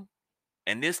returning,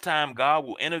 and this time God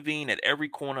will intervene at every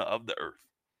corner of the earth.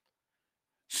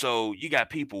 So you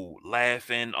got people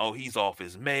laughing, oh, he's off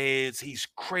his meds, he's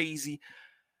crazy.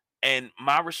 And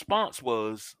my response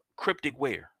was, cryptic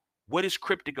where? What is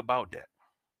cryptic about that?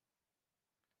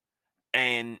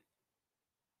 And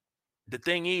the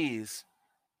thing is,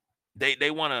 they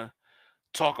want to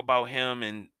talk about him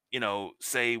and,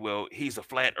 say, well, he's a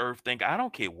flat earth thinker. I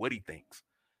don't care what he thinks.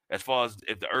 As far as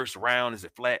if the earth's round, is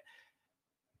it flat?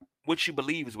 What you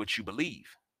believe is what you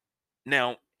believe.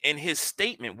 Now, in his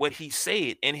statement, what he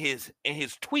said in his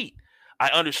tweet, I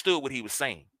understood what he was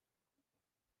saying.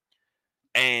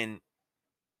 And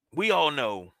we all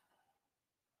know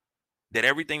that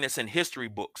everything that's in history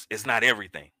books is not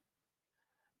everything.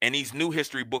 And these new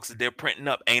history books that they're printing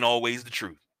up ain't always the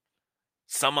truth.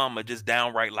 Some of them are just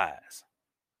downright lies.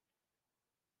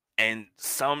 And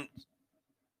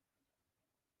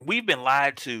we've been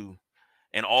lied to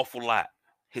an awful lot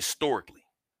historically,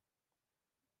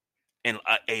 and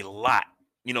a lot,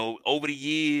 over the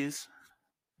years.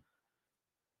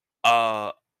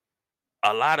 A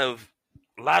lot of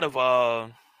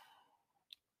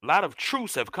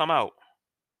truths have come out,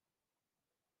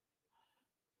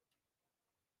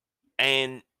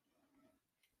 and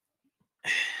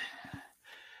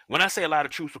when I say a lot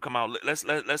of truths will come out,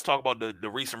 let's talk about the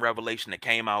recent revelation that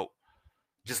came out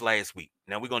just last week.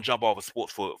 Now we're gonna jump off of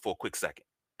sports for a quick second,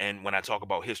 and when I talk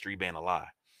about history being a lie,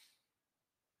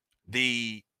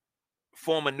 the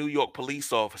former New York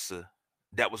police officer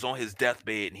that was on his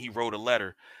deathbed, and he wrote a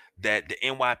letter that the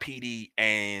NYPD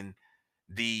and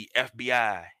the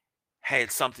FBI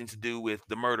had something to do with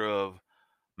the murder of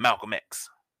Malcolm X.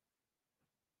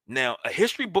 Now, a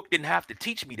history book didn't have to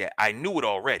teach me that. I knew it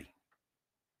already.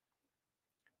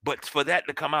 But for that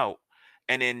to come out,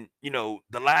 and then,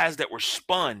 the lies that were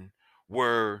spun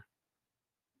were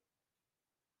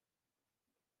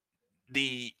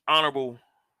the Honorable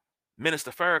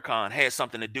Minister Farrakhan had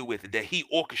something to do with it, that he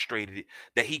orchestrated it,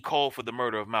 that he called for the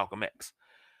murder of Malcolm X.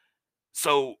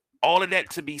 So all of that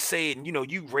to be said, and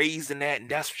you raised in that, and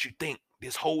that's what you think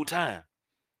this whole time.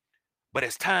 But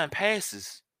as time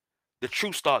passes, the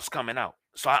truth starts coming out.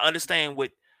 So I understand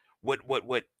what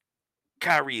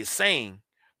Kyrie is saying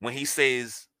when he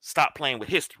says stop playing with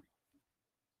history.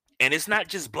 And it's not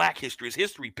just black history, it's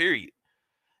history, period.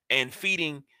 And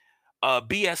feeding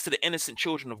BS to the innocent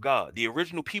children of God. The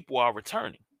original people are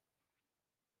returning.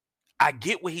 I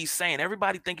get what he's saying.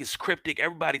 Everybody think it's cryptic.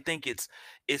 Everybody think it's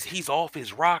he's off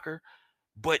his rocker.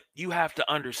 But you have to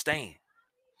understand,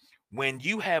 when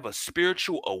you have a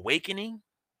spiritual awakening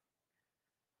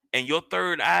and your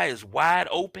third eye is wide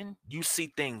open, you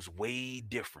see things way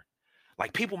different.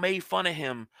 Like, people made fun of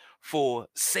him for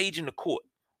saging the court,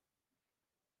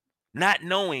 not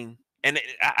knowing. And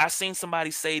I seen somebody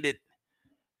say that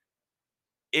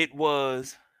it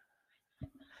was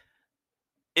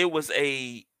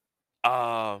a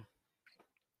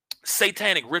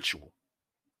satanic ritual,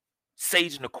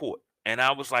 saging the court. And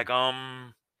I was like,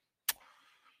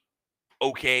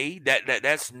 okay,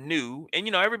 that's new.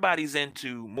 And everybody's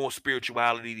into more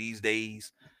spirituality these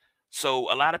days.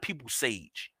 So a lot of people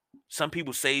sage. Some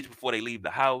people sage before they leave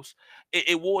the house.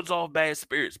 It wards off bad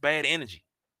spirits, bad energy.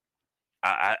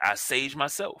 I sage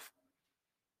myself.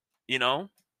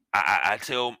 I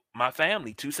tell my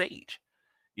family to sage.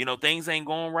 Things ain't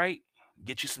going right.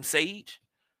 Get you some sage.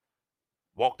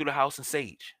 Walk through the house and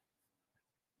sage.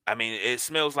 I mean, it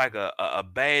smells like a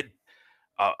bad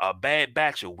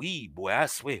batch of weed, boy. I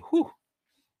swear. Whew.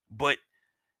 But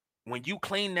when you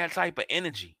clean that type of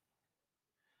energy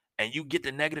and you get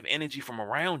the negative energy from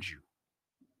around you,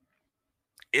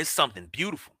 it's something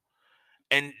beautiful.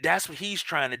 And that's what he's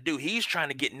trying to do. He's trying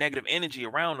to get negative energy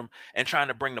around him and trying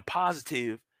to bring the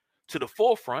positive to the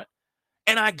forefront.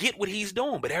 And I get what he's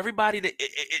doing. But everybody,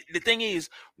 the thing is,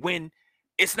 when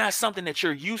it's not something that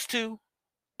you're used to,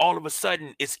 all of a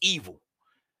sudden it's evil.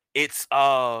 It's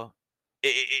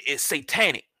it's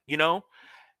satanic,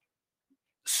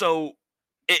 So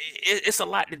it's a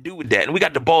lot to do with that. And we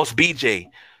got the boss BJ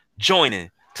joining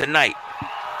tonight.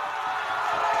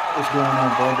 What's going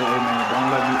on, brother? Hey, man,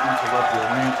 don't let me interrupt your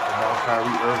rant about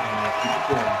Kyrie Irving, man. Keep it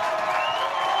going.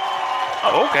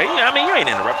 Oh, okay. Yeah, I mean, you ain't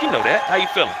interrupt. You know that. How you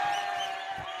feeling?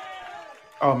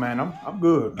 Oh man, I'm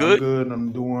good. Good? I'm good.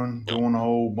 I'm doing a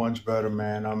whole bunch better,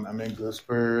 man. I'm in good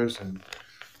spirits and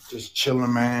just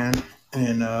chilling, man.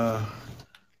 And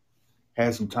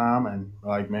had some time and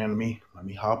like, man, let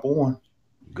me hop on.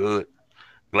 Good.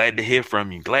 Glad to hear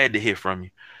from you. But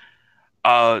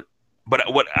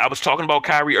what I was talking about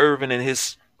Kyrie Irving and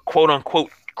his quote unquote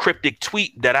cryptic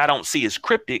tweet that I don't see as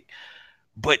cryptic,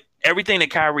 but everything that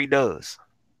Kyrie does,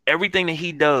 everything that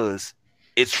he does,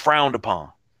 it's frowned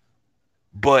upon.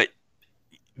 But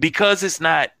because it's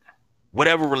not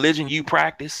whatever religion you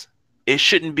practice, it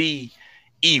shouldn't be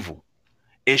evil.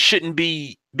 It shouldn't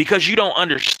be because you don't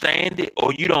understand it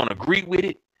or you don't agree with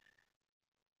it.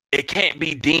 It can't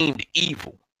be deemed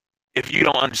evil if you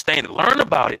don't understand it. Learn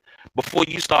about it before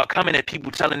you start coming at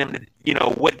people telling them that,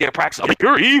 what they're practicing. I mean,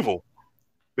 you're evil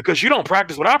because you don't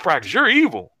practice what I practice. You're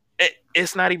evil.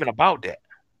 It's not even about that.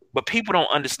 But people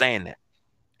don't understand that.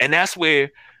 And that's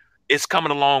where it's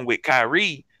coming along with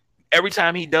Kyrie. Every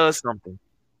time he does something,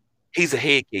 he's a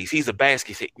head case. He's a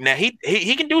basket case. Now, he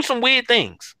can do some weird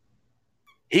things.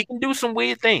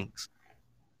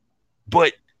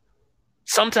 But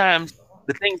sometimes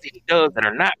the things that he does that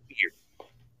are not weird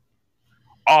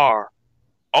are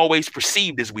always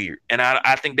perceived as weird. And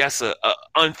I think that's a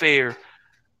unfair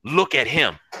look at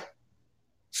him.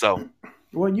 So,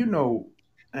 Well,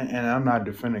 and I'm not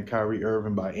defending Kyrie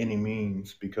Irving by any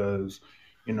means because,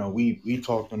 we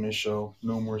talked on this show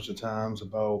numerous of times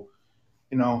about,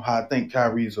 how I think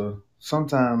Kyrie's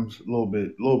sometimes a little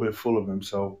bit full of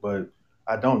himself, but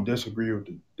I don't disagree with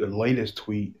the latest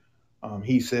tweet.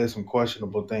 He said some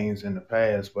questionable things in the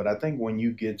past, but I think when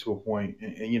you get to a point,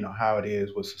 and how it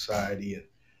is with society and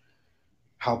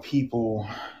how people,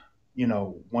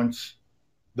 once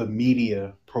the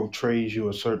media portrays you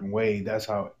a certain way, that's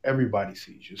how everybody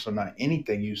sees you. So not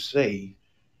anything you say,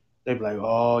 they be like,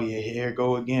 "Oh yeah, here it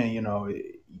go again."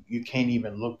 You can't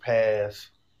even look past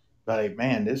like,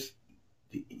 man, this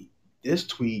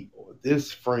tweet or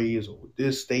this phrase or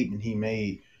this statement he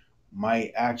made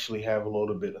might actually have a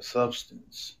little bit of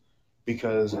substance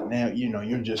because now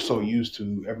you're just so used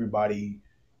to everybody.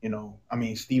 I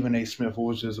mean, Stephen A. Smith, who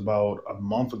was just about a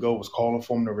month ago, was calling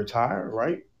for him to retire,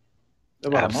 right?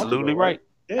 About a month ago, absolutely right?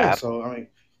 right. Yeah. So I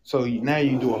mean, now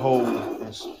you do a whole.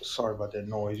 And sorry about that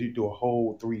noise. You do a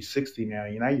whole 360 now.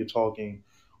 Now you're talking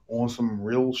on some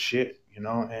real shit,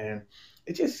 and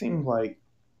it just seems like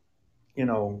you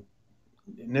know,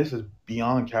 and this is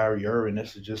beyond Kyrie Irving.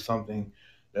 This is just something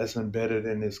that's embedded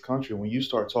in this country. When you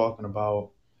start talking about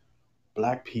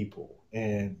black people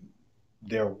and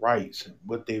their rights and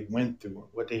what they went through and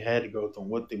what they had to go through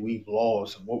and what we've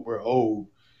lost and what we're owed,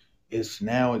 it's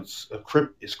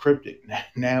cryptic.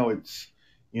 Now it's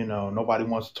nobody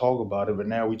wants to talk about it, but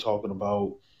now we're talking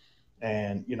about,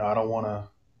 and I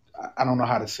don't know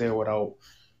how to say it without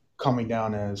coming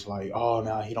down as like, oh,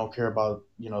 now he don't care about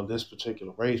this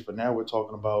particular race, but now we're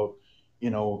talking about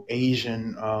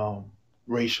Asian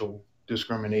racial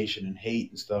discrimination and hate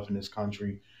and stuff in this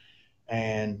country.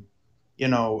 And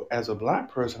as a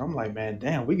black person, I'm like, man,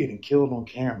 damn, we're getting killed on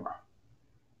camera,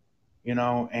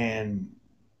 and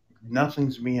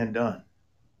nothing's being done.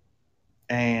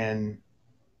 And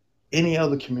any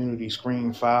other community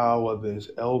scream foul, whether it's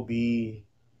LBGT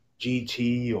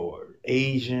or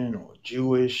Asian or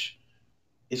Jewish,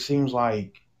 it seems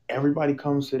like everybody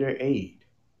comes to their aid.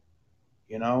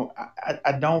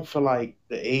 I don't feel like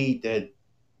the aid that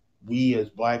we as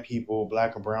black people,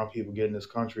 black and brown people get in this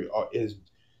country is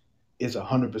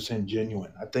 100%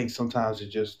 genuine. I think sometimes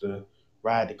it's just to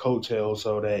ride the coattails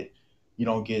so that you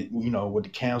don't get, with the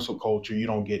cancel culture, you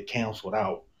don't get canceled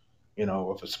out.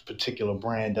 If a particular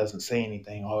brand doesn't say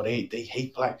anything, oh, they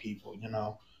hate black people.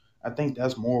 I think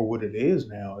that's more what it is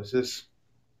now. It's just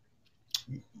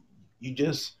you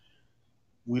just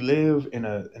we live in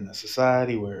a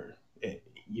society where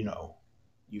you know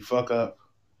you fuck up,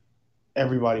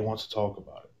 everybody wants to talk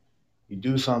about it. You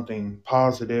do something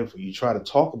positive, or you try to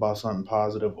talk about something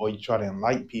positive, or you try to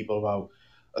enlighten people about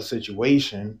a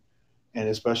situation, and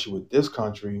especially with this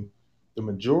country, the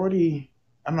majority,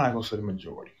 I'm not going to say the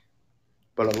majority,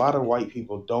 but a lot of white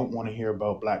people don't want to hear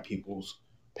about black people's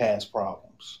past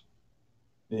problems.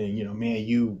 And, me and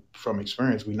you from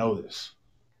experience, we know this.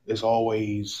 It's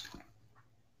always,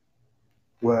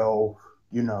 well,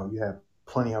 you have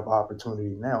plenty of opportunity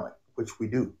now, which we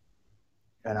do.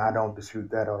 And I don't dispute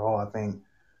that at all. I think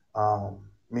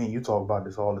me and you talk about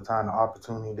this all the time. The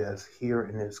opportunity that's here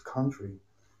in this country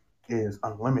is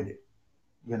unlimited.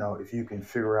 If you can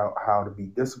figure out how to be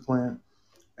disciplined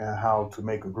and how to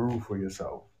make a groove for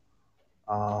yourself.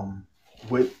 Um,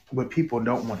 what people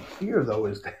don't want to hear though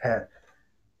is that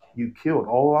you killed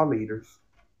all our leaders.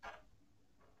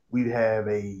 We have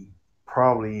a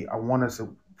probably I want us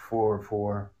to,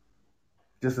 for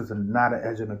this is not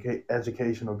an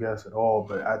educational guess at all,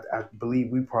 but I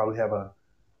believe we probably have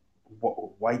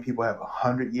white people have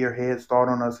 100-year head start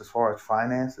on us as far as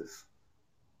finances.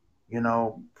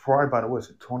 Probably by the what's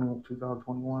it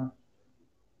 2021?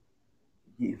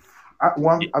 Yeah.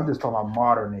 I'm just talking about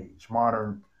modern age,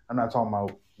 modern. I'm not talking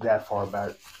about that far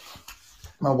back.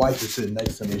 My wife is sitting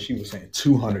next to me. She was saying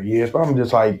 200 years, but I'm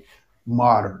just like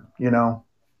modern.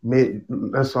 Mid.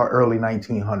 Let's start early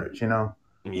 1900s.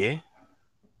 Yeah.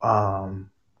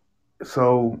 Um,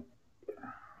 so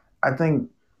I think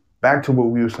back to what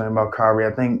we were saying about Kyrie.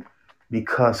 I think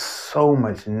because so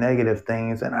much negative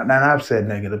things, and I've said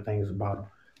negative things about him.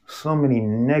 So many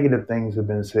negative things have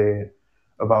been said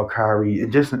about Kyrie.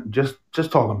 It just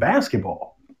talking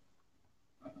basketball.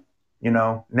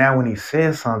 Now when he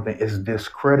says something, it's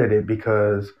discredited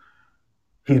because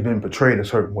he's been portrayed a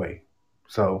certain way.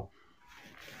 So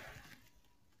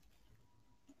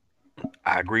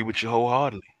I agree with you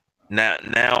wholeheartedly.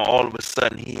 Now all of a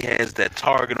sudden he has that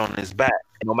target on his back.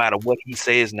 No matter what he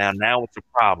says now it's a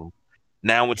problem.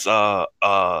 Now it's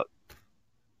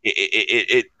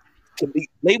it to be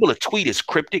label a tweet as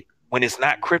cryptic when it's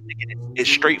not cryptic and it's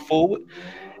straightforward.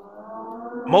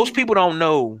 Most people don't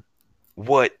know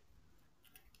what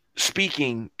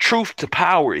speaking truth to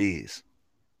power is.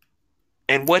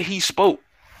 And what he spoke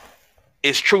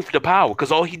is truth to power,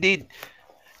 because all he did,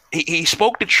 he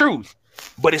spoke the truth,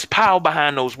 but it's power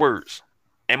behind those words.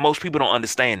 And most people don't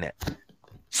understand that.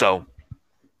 So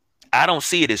I don't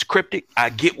see it as cryptic. I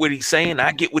get what he's saying.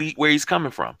 I get where he's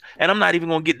coming from. And I'm not even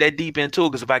going to get that deep into it,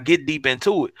 because if I get deep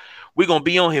into it, we're going to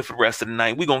be on here for the rest of the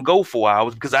night. We're going to go 4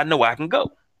 hours because I know I can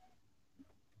go.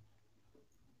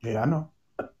 Yeah, I know.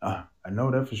 I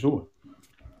know that for sure.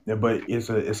 Yeah, but it's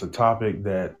a topic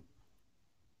that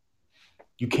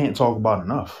you can't talk about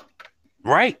enough.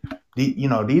 Right.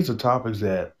 These are topics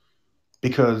that,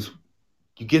 because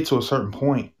you get to a certain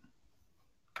point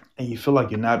and you feel like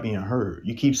you're not being heard.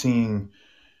 You keep seeing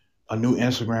a new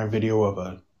Instagram video of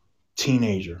a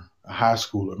teenager, a high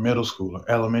schooler, middle schooler,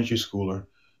 elementary schooler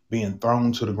being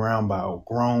thrown to the ground by a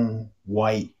grown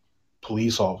white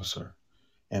police officer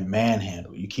and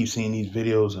manhandled. You keep seeing these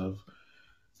videos of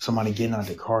somebody getting out of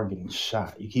the car getting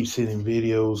shot. You keep seeing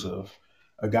videos of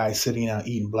a guy sitting out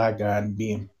eating black guy and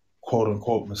being quote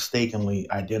unquote mistakenly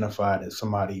identified as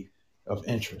somebody of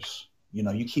interest.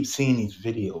 You keep seeing these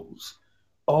videos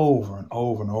over and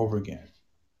over and over again,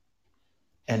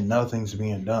 and nothing's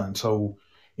being done. So,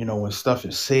 when stuff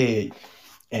is said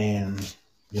and,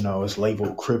 it's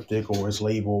labeled cryptic, or it's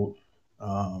labeled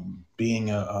being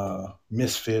a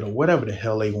misfit, or whatever the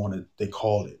hell they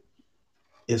call it,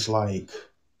 it's like,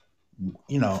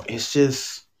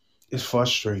 it's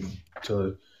frustrating,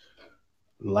 to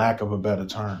lack of a better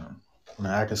term. I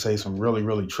mean, I can say some really,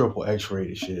 really triple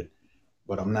X-rated shit,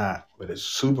 but I'm not. But it's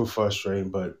super frustrating.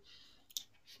 But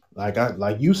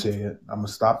like you said, I'm gonna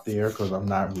stop there, because we're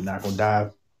not gonna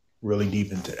dive really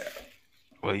deep into that.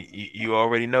 Well, you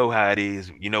already know how it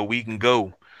is. We can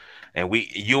go, and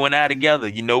you and I together.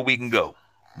 We can go.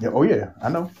 Yeah. Oh yeah. I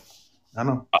know.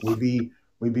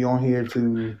 We be on here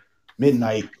to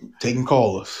midnight taking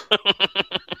callers.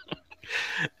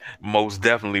 Most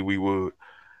definitely, we would.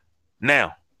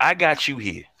 Now, I got you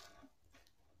here.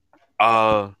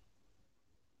 I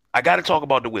got to talk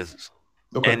about the Wizards.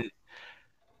 Okay. And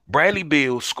Bradley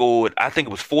Beal scored, I think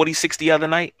it was 46 the other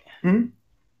night, Mm-hmm.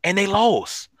 and they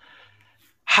lost.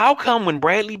 How come when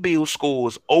Bradley Beal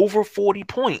scores over 40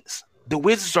 points, the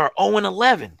Wizards are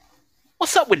 0-11?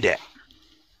 What's up with that?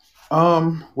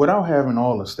 Without having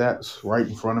all the stats right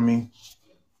in front of me,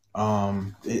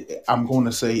 I'm going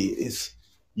to say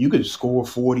you could score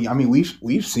 40. I mean,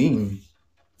 we've seen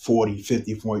 40,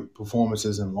 50-point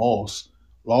performances and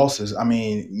losses. I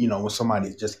mean, when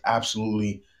somebody's just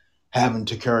absolutely having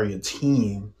to carry a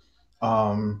team,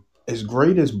 as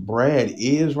great as Brad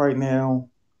is right now,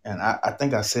 and I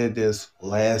think I said this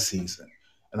last season,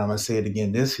 and I'm gonna say it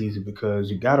again this season,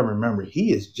 because you got to remember,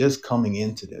 he is just coming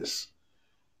into this.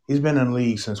 He's been in the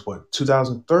league since what,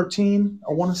 2013?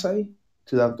 I want to say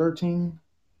 2013.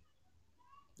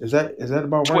 Is that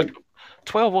about right?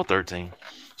 12 or 13.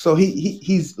 So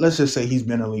he's, let's just say he's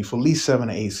been in the league for at least 7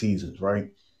 or 8 seasons,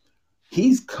 right?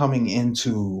 He's coming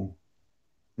into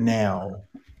now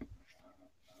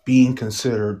being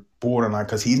considered borderline,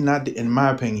 because he's not, in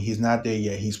my opinion, he's not there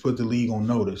yet. He's put the league on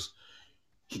notice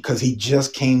because he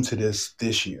just came to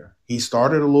this year. He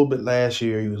started a little bit last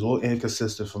year. He was a little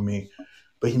inconsistent for me,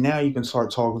 but now you can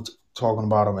start talking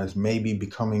about him as maybe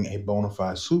becoming a bona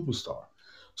fide superstar.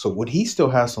 So what he still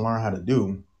has to learn how to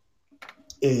do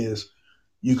is,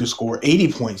 you can score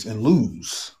 80 points and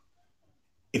lose.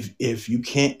 If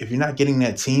you're not getting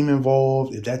that team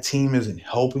involved, if that team isn't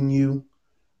helping you,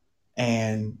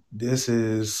 and this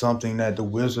is something that the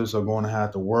Wizards are going to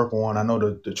have to work on. I know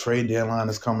the trade deadline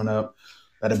is coming up.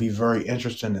 That'll be very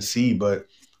interesting to see, but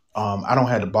I don't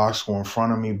have the box score in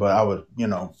front of me, but I would,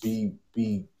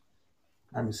 be.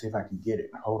 Let me see if I can get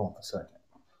it. Hold on a second.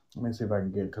 Let me see if I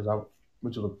can get it, because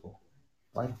what you look for,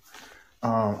 right?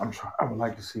 I would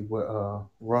like to see what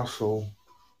Russell's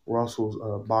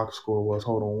box score was.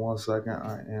 Hold on one second.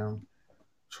 I am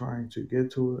trying to get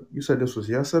to it. You said this was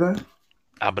yesterday?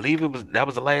 I believe that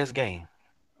was the last game.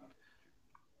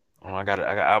 Oh,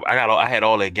 I had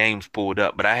all their games pulled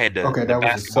up, but I had the that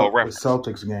basketball was the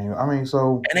Celtics game. I mean,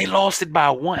 so, and they lost it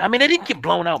by 1. I mean, they didn't get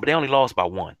blown out, but they only lost by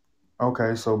 1.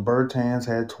 Okay, so Bertans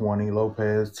had 20,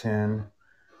 Lopez 10.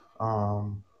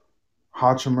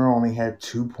 Hachimura only had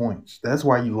 2 points. That's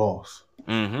why you lost.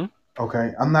 Mm-hmm.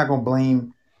 Okay, I'm not gonna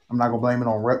blame it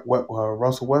on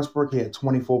Russell Westbrook. He had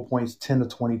 24 points, 10 to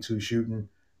 22 shooting.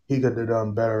 He could have done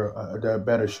a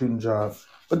better shooting job,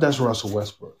 but that's Russell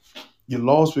Westbrook. You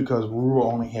lost because Rua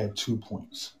only had 2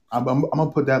 points. I'm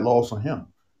gonna put that loss on him.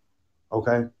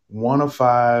 Okay, 1 of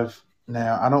 5.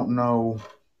 Now I don't know.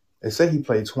 They say he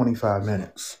played 25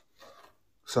 minutes.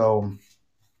 So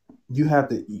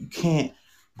You can't.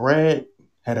 Brad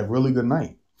had a really good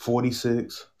night.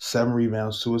 46, 7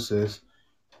 rebounds, 2 assists.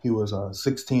 He was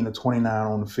 16 to 29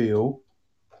 on the field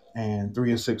and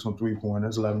 3 of 6 on 3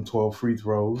 pointers, 11, 12 free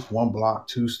throws, 1 block,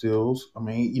 2 steals. I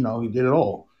mean, he did it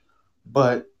all.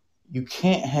 But you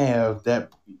can't have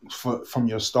that from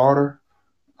your starter,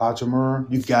 Hachimura.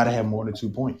 You've got to have more than 2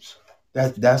 points.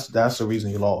 That's the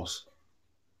reason he lost.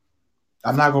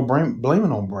 I'm not gonna blame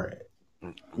it on Brad.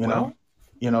 You Well,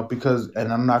 know, because,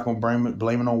 and I'm not gonna blame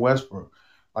it on Westbrook.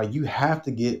 Like, you have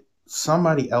to get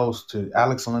somebody else to.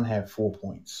 Alex Lynn had 4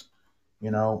 points.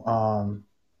 You know,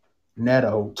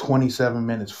 Neto 27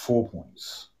 minutes, 4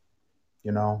 points.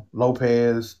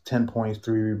 Lopez 10 points,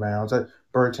 3 rebounds.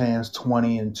 Bertans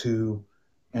 20 and 2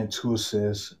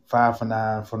 assists, 5 for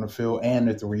 9 from the field and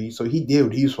the three. So he did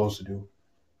what he was supposed to do.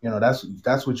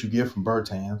 That's what you get from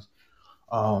Bertans.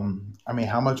 I mean,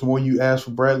 how much more you ask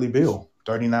for Bradley Beal?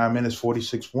 39 minutes,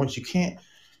 46 points. You can't.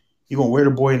 You're gonna wear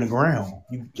the boy in the ground.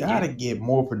 You gotta yeah, get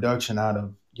more production out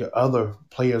of your other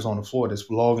players on the floor that's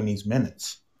logging these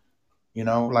minutes.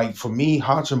 Like, for me,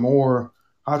 Hachimura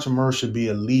should be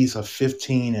at least a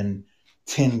 15 and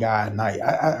 10 guy a night.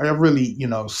 I really,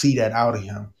 see that out of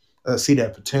him, see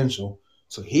that potential.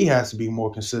 So he has to be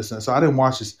more consistent. So I didn't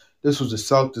watch this. This was the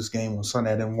Celtics game on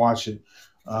Sunday. I didn't watch it.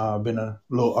 Been a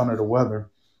little under the weather,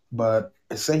 but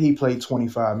say he played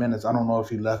 25 minutes. I don't know if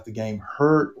he left the game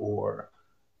hurt or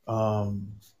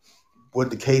um, what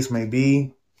the case may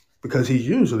be, because he's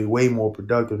usually way more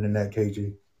productive than that,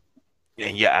 KG.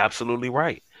 and you're absolutely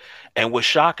right. And what's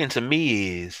shocking to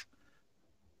me is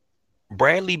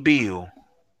Bradley Beal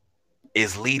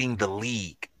is leading the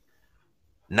league,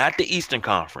 not the Eastern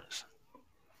Conference,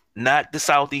 not the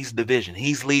Southeast Division.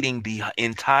 He's leading the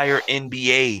entire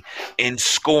NBA in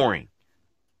scoring.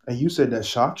 And you said that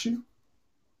shocks you?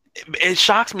 It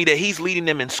shocks me that he's leading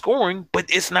them in scoring, but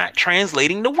it's not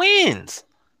translating to wins.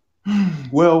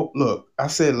 Well, look, I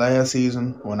said last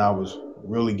season when I was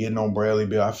really getting on Bradley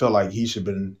Beal, I felt like he should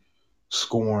have been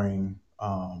scoring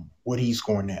what he's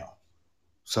scoring now.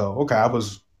 So okay, I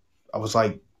was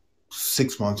like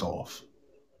 6 months off,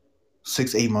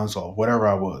 6, 8 months off, whatever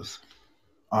I was.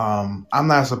 I'm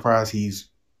not surprised he's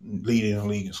leading the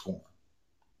league in scoring.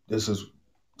 This is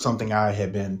something I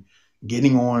had been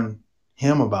getting on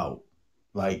him about.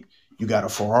 Like, you got a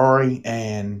Ferrari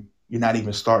and you're not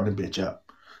even starting the bitch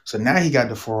up. So now he got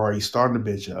the Ferrari starting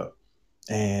the bitch up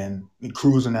and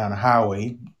cruising down the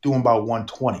highway, doing about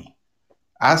 120.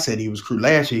 I said he was cruising.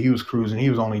 Last year he was cruising.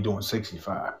 He was only doing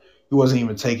 65. He wasn't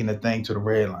even taking the thing to the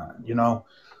red line.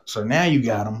 So now you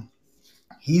got him.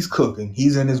 He's cooking.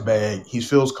 He's in his bag. He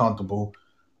feels comfortable.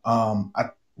 I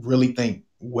really think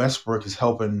Westbrook is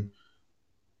helping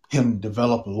him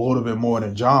develop a little bit more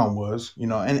than John was,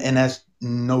 and that's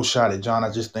no shot at John.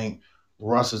 I just think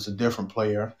Russ is a different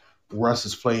player. Russ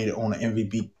has played on an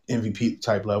MVP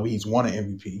type level. He's won an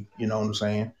MVP. You know what I'm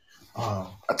saying? I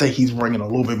think he's bringing a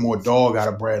little bit more dog out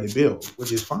of Bradley Beal,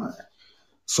 which is fine.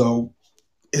 So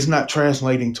it's not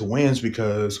translating to wins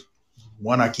because,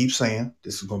 one, I keep saying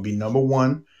this is going to be number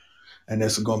one, and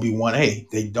this is going to be 1A.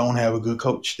 They don't have a good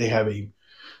coach. They have a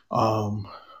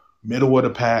middle of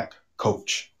the pack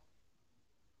coach.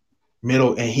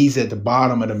 And he's at the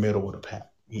bottom of the middle of the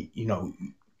pack. You're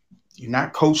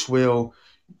not coached well.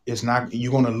 It's not.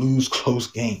 You're going to lose close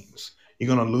games.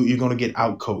 You're going to lose. You're going to get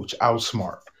out coached,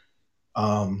 outsmart.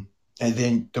 And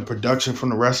then the production from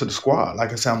the rest of the squad.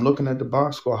 Like I said, I'm looking at the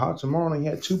box score. Hachimura only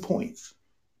had 2 points.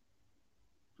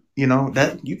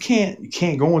 That you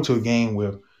can't go into a game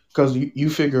with, because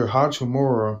you figure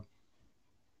Hachimura,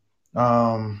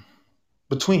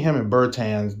 between him and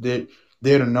Bertans,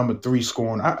 they're the number 3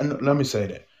 scoring. Let me say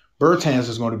that Bertans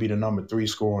is going to be the number 3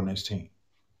 scorer on this team.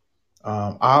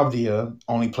 Avdia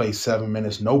only played 7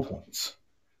 minutes, no points.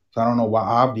 So I don't know why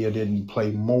Avdia didn't play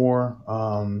more.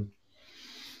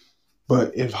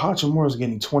 But if Hachimura is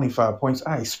getting 25 points,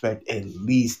 I expect at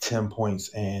least 10 points.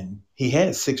 And he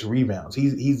had 6 rebounds.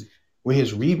 He's where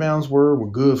his rebounds were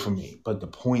good for me, but the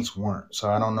points weren't. So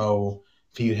I don't know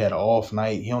if he had an off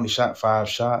night. He only shot 5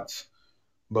 shots,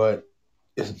 but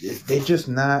they're just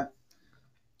not.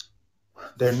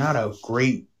 They're not a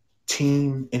great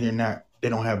team, and they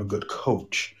don't have a good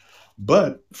coach.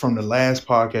 But from the last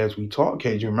podcast we talked,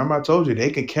 KJ, remember I told you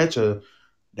they could catch a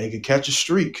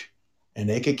streak, and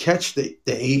they could catch the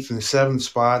 8th and 7th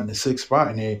spot and the 6th spot,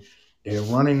 and they're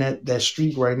running that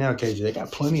streak right now, KJ. They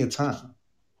got plenty of time.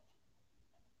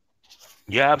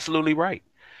 You're absolutely right.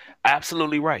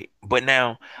 Absolutely right. But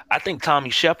now I think Tommy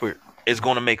Shepard is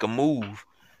going to make a move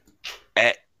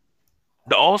at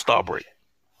the All-Star break,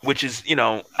 which is,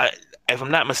 if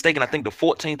I'm not mistaken, I think the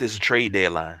 14th is a trade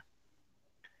deadline.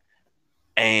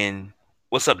 And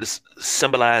what's up to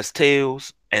symbolize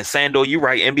tails? And Sandor, you're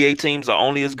right. NBA teams are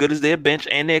only as good as their bench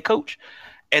and their coach.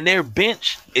 And their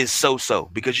bench is so-so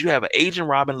because you have an aging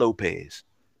Robin Lopez.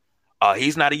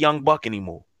 He's not a young buck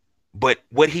anymore. But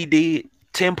what he did,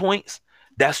 10 points,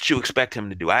 that's what you expect him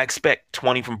to do. I expect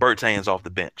 20 from Bertans off the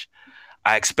bench.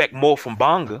 I expect more from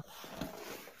Bonga,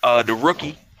 the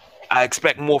rookie. I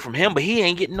expect more from him, but he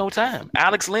ain't getting no time.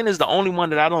 Alex Len is the only one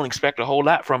that I don't expect a whole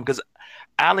lot from because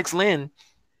Alex Len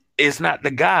is not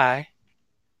the guy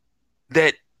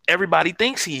that everybody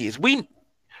thinks he is.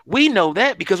 We know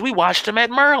that because we watched him at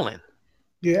Maryland.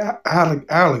 Yeah,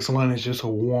 Alex Len is just a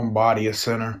warm body of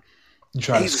center.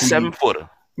 He's a 7-footer.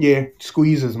 Yeah,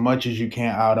 squeeze as much as you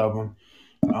can out of him.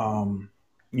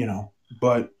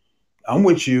 But I'm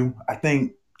with you. I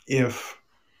think if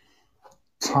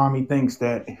Tommy thinks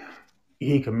that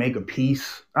he can make a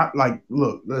piece,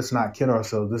 look, let's not kid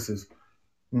ourselves. This is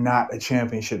not a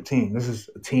championship team. This is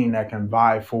a team that can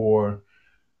vie for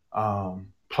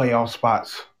playoff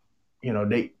spots.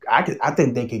 I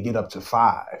think they could get up to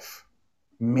 5,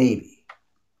 maybe.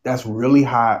 That's really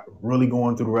hot, really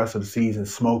going through the rest of the season,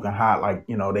 smoking hot,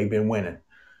 they've been winning.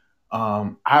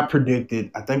 I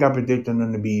predicted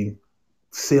them to be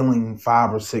ceiling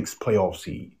 5 or 6 playoff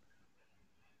seed.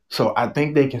 So I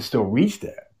think they can still reach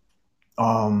that.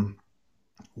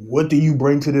 What do you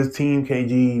bring to this team,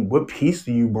 KG? What piece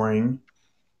do you bring?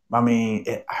 I mean,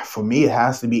 for me, it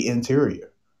has to be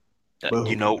interior. But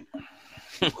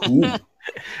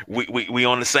we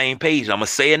on the same page. I'm gonna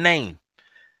say a name,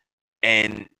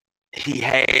 and he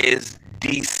has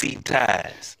DC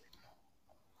ties.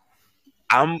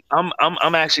 I'm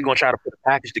actually gonna try to put a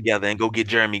package together and go get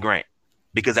Jeremy Grant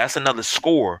because that's another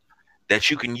score that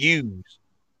you can use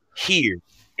here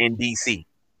in DC,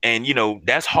 and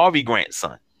that's Harvey Grant's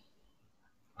son.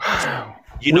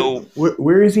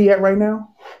 Where is he at right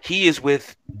now? He is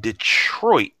with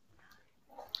Detroit.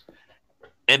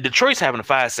 And Detroit's having a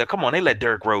fire sale. Come on, they let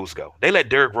Derrick Rose go. They let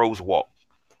Derrick Rose walk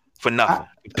for nothing.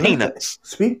 Peanuts.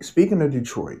 Speaking of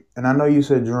Detroit, and I know you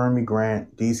said Jeremy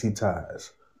Grant, DC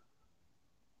ties.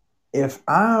 If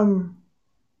I'm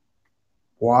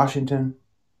Washington,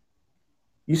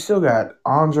 you still got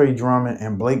Andre Drummond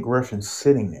and Blake Griffin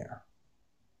sitting there.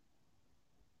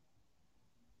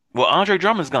 Well, Andre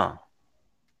Drummond's gone.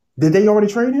 Did they already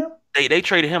trade him? They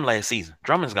traded him last season.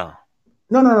 Drummond's gone.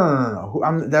 No.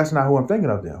 That's not who I'm thinking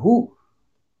of then. Who?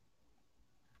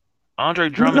 Andre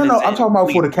Drummond. No. I'm talking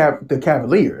about for the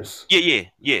Cavaliers. Yeah.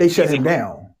 They shut him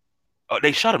down. Oh,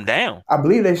 they shut him down. I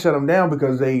believe they shut him down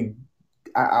because I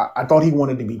thought he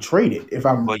wanted to be traded.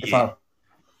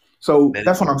 So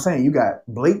that's what I'm saying. You got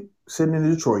Blake sitting in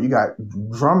Detroit. You got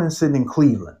Drummond sitting in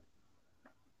Cleveland.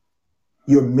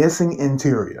 You're missing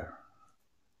interior.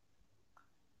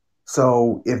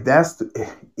 So if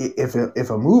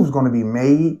a move's going to be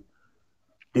made,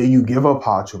 do you give up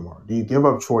Hachimura? Do you give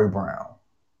up Troy Brown?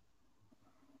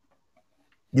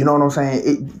 You know what I'm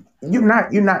saying? You're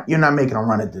not making a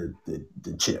run at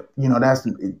the chip.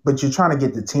 But you're trying to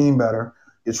get the team better.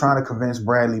 You're trying to convince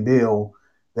Bradley Beal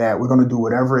that we're going to do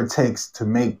whatever it takes to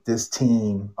make this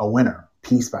team a winner,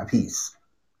 piece by piece.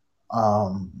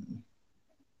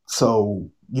 So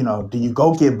do you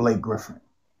go get Blake Griffin?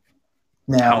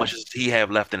 Now, how much does he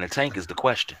have left in the tank is the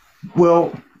question.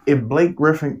 Well, if Blake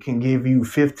Griffin can give you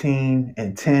 15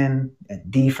 and 10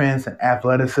 and defense and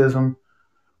athleticism,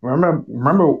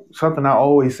 remember something I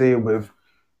always said with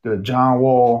the John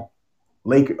Wall,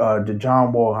 the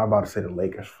John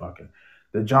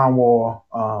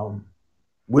Wall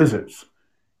Wizards.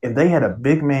 If they had a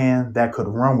big man that could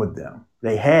run with them,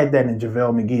 they had that in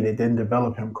JaVale McGee. They didn't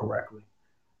develop him correctly.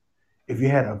 If you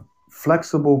had a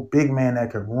flexible big man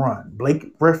that could run,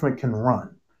 Blake Griffin can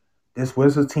run. This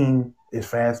Wizards team is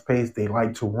fast-paced. They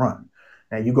like to run.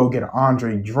 Now you go get an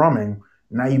Andre Drummond.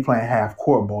 Now you playing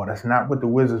half-court ball. That's not what the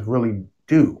Wizards really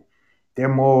do. They're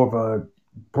more of a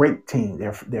break team.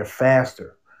 They're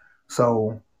faster.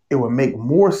 So it would make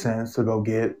more sense to go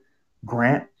get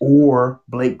Grant or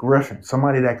Blake Griffin,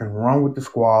 somebody that can run with the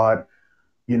squad,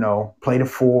 play the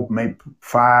 4, maybe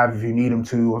 5 if you need them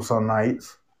to on some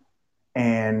nights,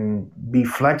 and be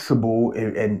flexible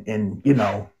and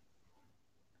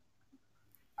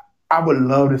I would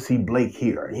love to see Blake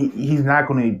here. He's not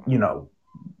going to,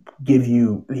 give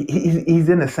you. He's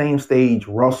in the same stage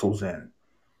Russell's in.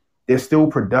 They're still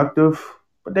productive,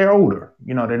 but they're older.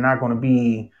 They're not going to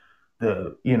be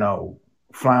the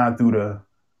flying through the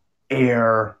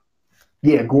air.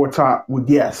 Yeah, Gortat would.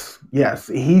 Yes,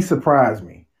 he surprised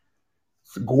me.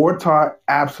 Gortat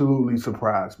absolutely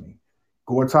surprised me.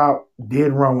 Gortat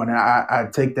did run with. I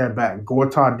take that back.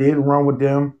 Gortat did run with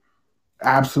them.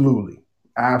 Absolutely.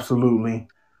 absolutely.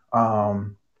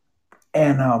 When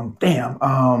they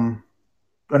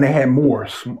had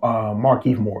Morris,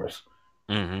 Markeith Morris.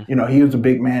 Mm-hmm. You know, he was a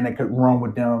big man that could run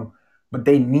with them, but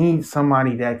they need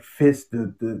somebody that fits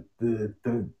the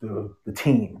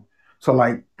team. So,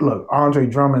 like, look, Andre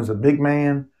Drummond is a big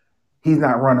man. He's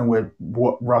not running with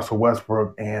Russell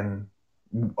Westbrook and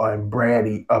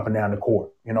Brady up and down the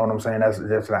court. You know what I'm saying?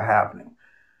 That's not happening.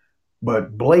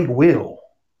 But Blake will.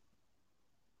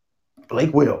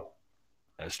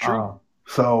 That's true.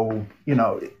 So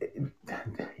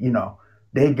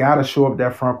they got to show up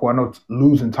that front court. I know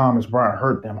losing Thomas Bryant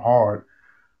hurt them hard,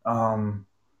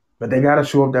 but they got to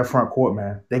show up that front court,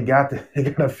 man. They got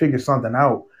to figure something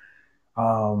out.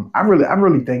 I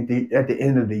really think at the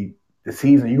end of the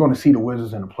season, you're going to see the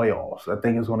Wizards in the playoffs. I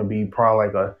think it's going to be probably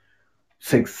like a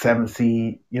 6, 7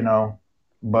 seed,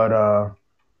 but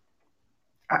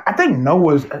I think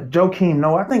Joakim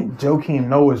Noah. I think Joakim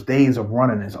Noah's days of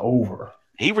running is over.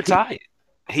 He retired.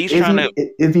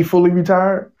 Is he fully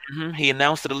retired? Mm-hmm. He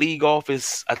announced to the league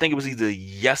office, I think it was either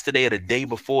yesterday or the day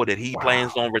before, that he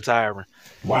plans on retiring.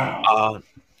 Wow.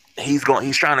 He's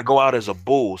trying to go out as a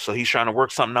Bull, so he's trying to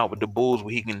work something out with the Bulls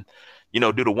where he can, do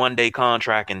the 1-day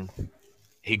contract and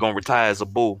he gonna retire as a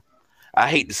Bull. I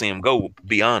hate to see him go, to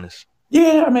be honest.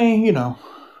 Yeah, I mean,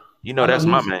 that's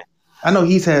my man. I know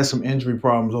he's had some injury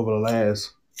problems over the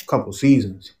last couple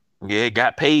seasons. Yeah,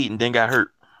 got paid and then got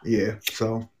hurt. Yeah,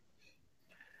 so.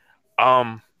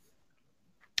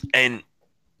 And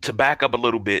to back up a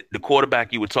little bit, the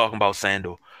quarterback you were talking about,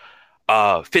 Sandal,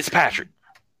 Fitzpatrick,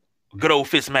 good old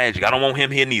Fitzmagic. I don't want him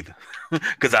here neither,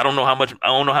 because I don't know how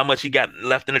much he got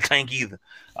left in the tank either.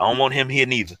 I don't want him here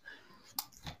neither.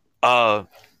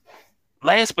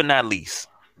 Last but not least,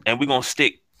 and we're gonna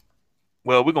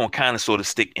kind of sort of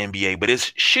stick NBA, but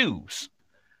it's shoes.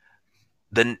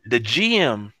 The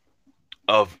GM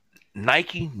of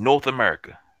Nike North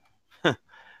America.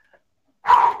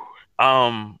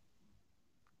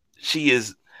 She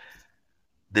is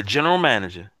the general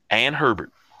manager. Ann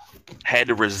Herbert had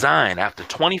to resign after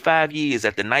 25 years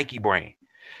at the Nike brand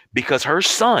because her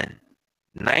son,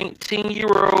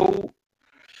 19-year-old,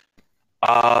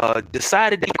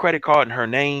 decided to get a credit card in her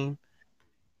name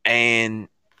and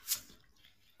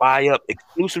buy up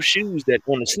exclusive shoes that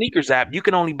on the sneakers app you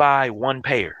can only buy one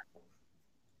pair.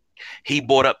 He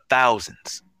bought up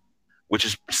thousands, which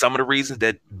is some of the reasons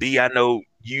that I know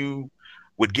you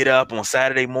would get up on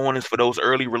Saturday mornings for those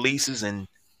early releases, and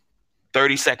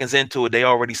 30 seconds into it, they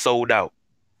already sold out.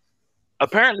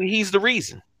 Apparently, he's the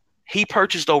reason. He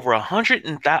purchased over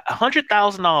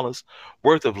 $100,000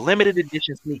 worth of limited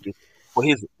edition sneakers for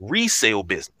his resale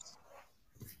business.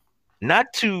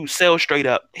 Not to sell straight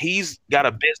up. He's got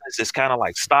a business that's kind of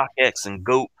like StockX and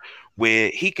GOAT, where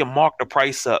he can mark the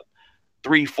price up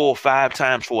 3, 4, 5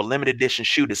 times for a limited edition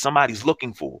shoe that somebody's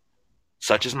looking for,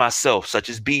 such as myself, such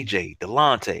as BJ,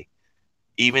 Delonte,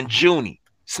 even Junie,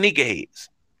 sneakerheads.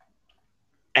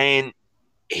 And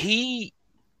he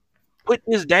put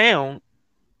this down,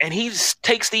 and he just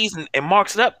takes these and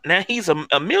marks it up. Now he's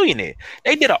a millionaire.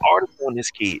 They did an article on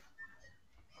this kid,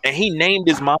 and he named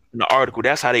his mom in the article.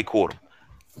 That's how they caught him.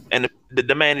 And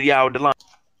the man of the hour, Delonte.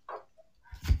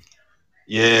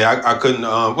 Yeah, I couldn't.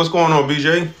 What's going on,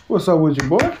 BJ? What's up with you,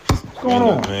 boy? What's going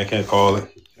on? Man, I can't call it.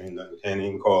 Can't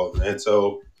even call it, man.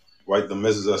 So, right, the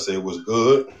message I said was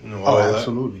good.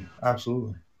 Absolutely.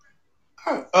 Absolutely.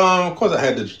 Of course, I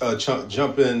had to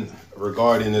jump in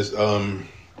regarding this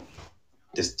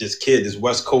this kid, this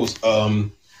West Coast.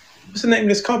 What's the name of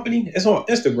this company? It's on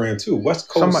Instagram too. West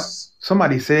Coast.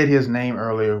 Somebody said his name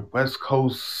earlier. West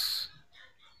Coast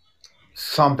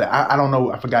something. I don't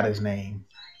know. I forgot his name.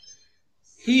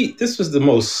 This was the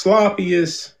most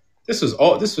sloppiest. This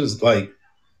was like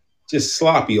just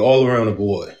sloppy all around the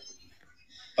board.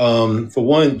 For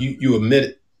one, you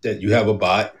admit that you have a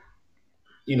bot.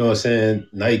 You know what I'm saying?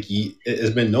 Nike,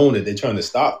 it's been known that they're trying to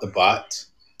stop the bots.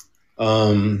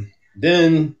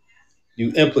 Then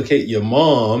you implicate your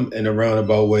mom in a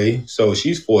roundabout way, so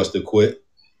she's forced to quit.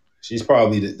 She's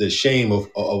probably the shame of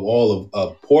all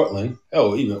of Portland,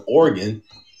 hell, even Oregon.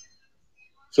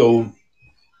 So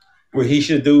what he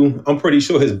should do, I'm pretty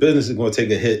sure his business is going to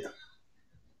take a hit.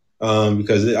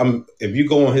 Because if you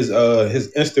go on his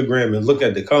Instagram and look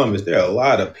at the comments, there are a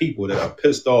lot of people that are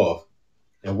pissed off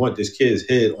and want this kid's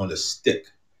head on a stick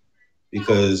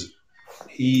because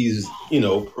he's,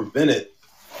 prevented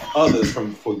others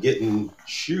from getting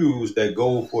shoes that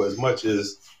go for as much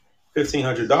as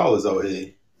 $1,500 out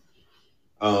here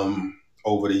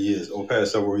over the years, over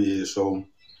past several years. So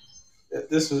it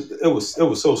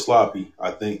was so sloppy, I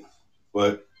think.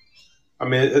 But I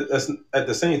mean, that's at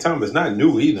the same time, it's not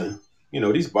new either.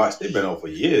 these bots, they've been on for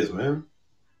years, man.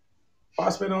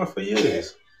 Bots been on for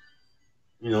years.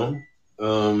 You know,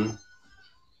 um,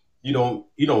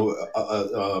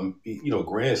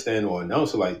 grandstand or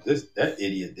announcer like that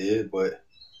idiot did, but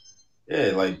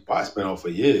yeah, like bots been on for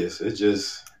years. It's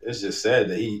just sad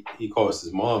that he cost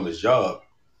his mom his job.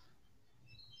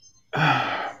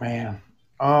 Man,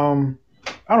 I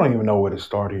don't even know where to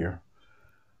start here.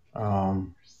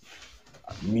 Um,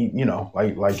 like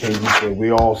KG said,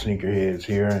 we all sneakerheads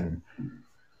here, and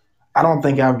I don't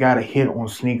think I've got a hit on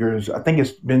sneakers. I think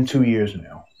it's been 2 years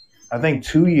now. I think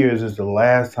 2 years is the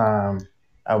last time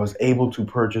I was able to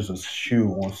purchase a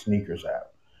shoe on sneakers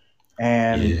app,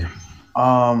 and Yeah.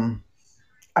 um,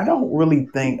 I don't really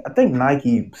think. I think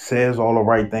Nike says all the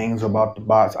right things about the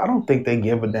bots. I don't think they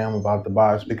give a damn about the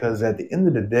bots because at the end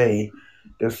of the day,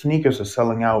 their sneakers are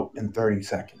selling out in 30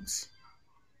 seconds.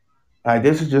 Like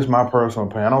this is just my personal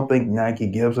opinion. I don't think Nike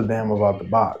gives a damn about the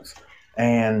bots.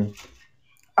 And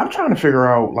I'm trying to figure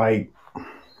out like,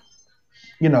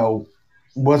 you know,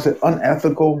 was it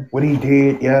unethical what he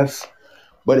did? Yes.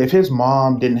 But if his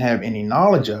mom didn't have any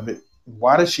knowledge of it,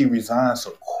 why did she resign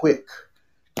so quick?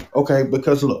 Okay,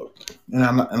 because look,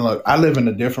 and look, I live in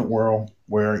a different world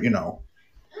where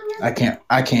I can't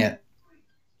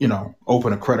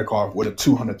open a credit card with a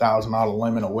 $200,000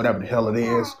 limit or whatever the hell it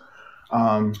is.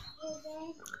 Um,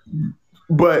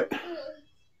 but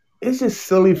it's just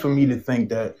silly for me to think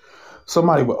that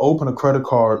somebody would open a credit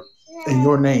card in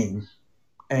your name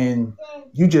and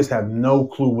you just have no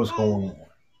clue what's going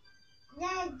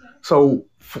on. So,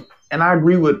 and I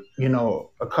agree with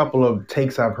a couple of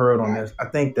takes I've heard on this. I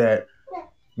think that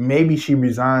maybe she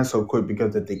resigned so quick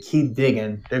because if they keep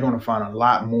digging, they're going to find a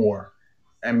lot more,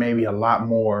 and maybe a lot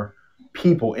more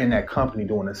people in that company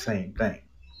doing the same thing.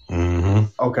 Mm-hmm.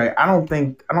 Okay, I don't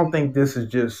think this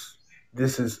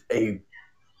is a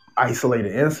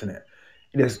isolated incident.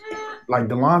 It is like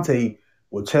Delonte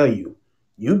will tell you,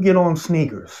 you get on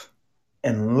sneakers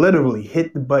and literally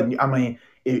hit the button. I mean,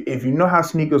 if you know how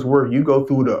sneakers work, you go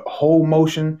through the whole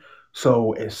motion.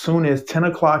 So as soon as 10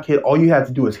 o'clock hit, all you have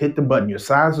to do is hit the button. Your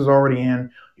size is already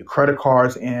in, your credit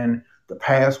card's in, the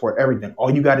password, everything. All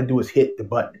you got to do is hit the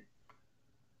button.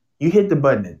 You hit the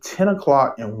button at 10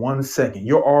 o'clock in 1 second.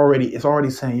 It's already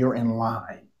saying you're in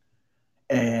line.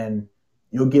 And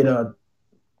you'll get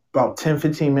about 10,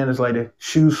 15 minutes later,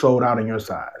 shoes sold out in your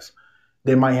size.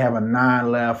 They might have a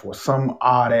 9 left or some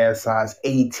odd ass size,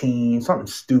 18, something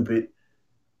stupid.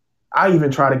 I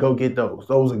even try to go get those.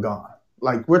 Those are gone.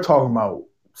 Like we're talking about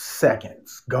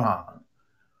seconds gone.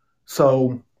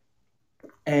 So,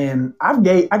 and I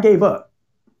gave up.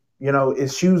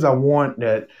 It's shoes I want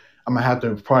that I'm gonna have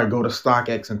to probably go to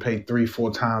StockX and pay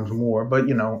 3-4 times more. But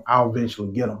I'll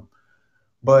eventually get them.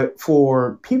 But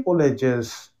for people that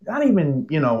just not even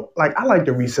like I like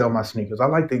to resell my sneakers. I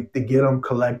like to get them,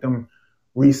 collect them,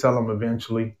 resell them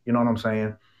eventually. You know what I'm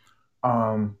saying?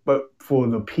 But for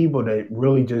the people that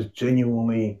really just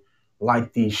genuinely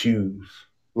like these shoes,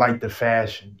 like the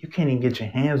fashion, you can't even get your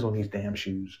hands on these damn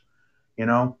shoes.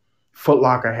 Foot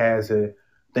Locker has a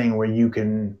thing where you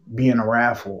can be in a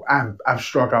raffle. I've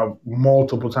struck out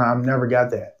multiple times, never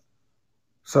got that.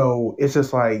 So it's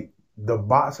just like the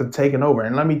bots have taken over.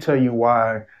 And let me tell you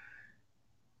why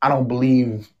I don't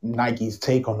believe Nike's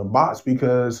take on the bots,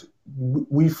 because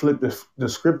we flipped the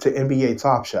script to NBA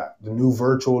Top Shot, the new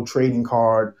virtual trading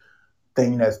card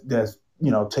thing that's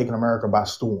taking America by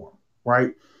storm,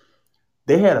 right?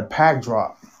 They had a pack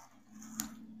drop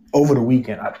over the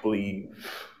weekend, I believe.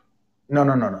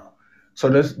 No. So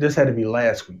this had to be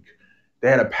last week. They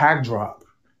had a pack drop,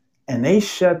 and they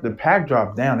shut the pack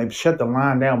drop down. They shut the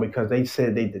line down because they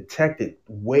said they detected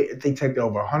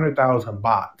over 100,000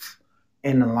 bots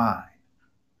in the line.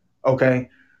 Okay,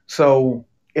 so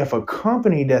if a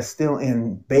company that's still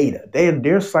in beta,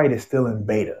 their site is still in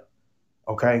beta,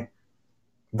 okay,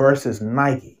 versus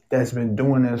Nike that's been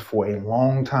doing this for a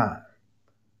long time,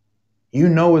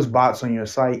 it's bots on your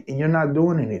site and you're not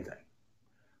doing anything.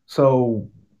 So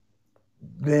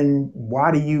then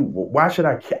why should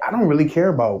I care? I don't really care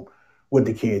about what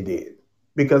the kid did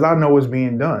because I know what's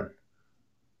being done.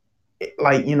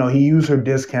 Like, he used her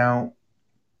discount.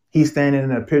 He's standing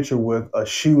in a picture with a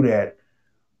shoe that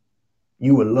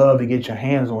you would love to get your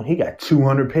hands on. He got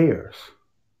 200 pairs.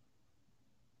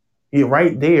 Yeah,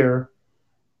 right there,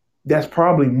 that's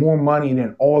probably more money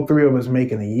than all three of us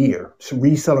make in a year,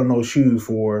 reselling those shoes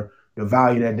for the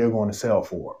value that they're going to sell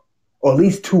for, or at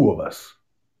least two of us.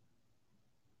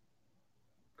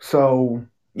 So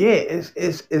yeah,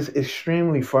 it's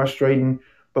extremely frustrating.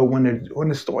 But when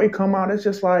the story come out, it's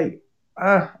just like,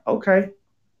 okay,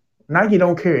 Nike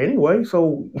don't care anyway.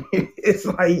 So it's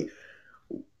like,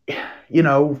 you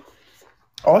know,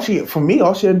 all she had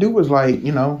to do was like,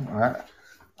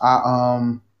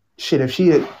 shit. If she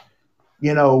had,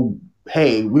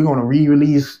 hey, we're gonna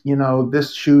re-release,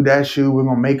 this shoe, that shoe, we're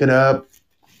gonna make it up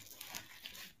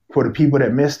for the people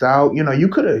that missed out. You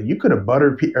could have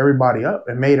buttered everybody up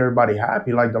and made everybody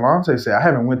happy. Like Delonte said, I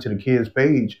haven't went to the kids'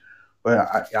 page,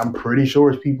 but I'm pretty sure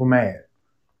it's people mad.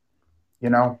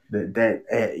 And I'm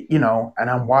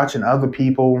watching other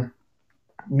people.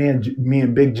 Me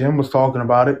and Big Jim was talking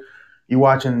about it. You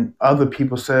watching other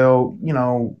people sell,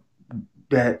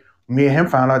 that me and him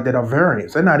found out that are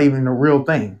variants. They're not even the real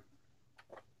thing.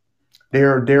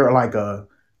 They're like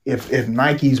if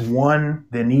Nike's 1,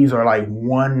 then these are like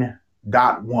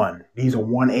 1.1. These are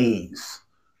 1As.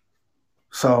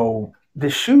 So the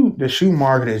shoe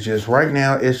market is just right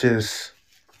now. It's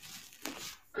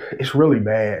really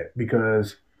bad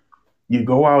because you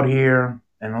go out here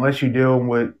and unless you're dealing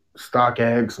with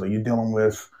StockX or you're dealing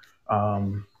with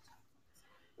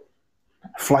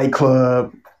Flight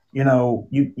Club,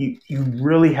 you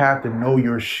really have to know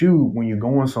your shoe when you're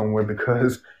going somewhere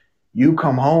because you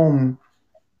come home,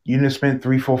 you didn't spend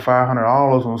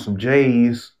 $300-$500 on some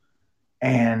J's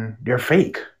and they're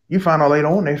fake. You find out later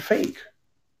on they're fake.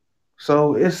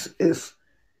 So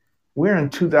we're in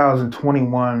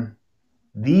 2021.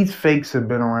 These fakes have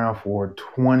been around for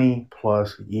 20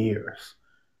 plus years.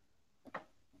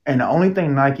 And the only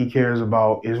thing Nike cares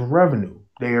about is revenue.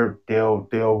 They'll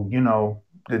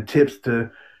the tips to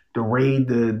raid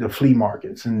the flea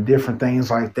markets and different things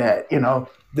like that.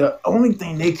 The only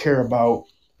thing they care about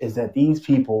is that these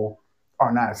people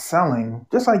are not selling,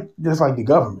 just like the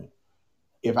government.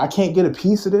 If I can't get a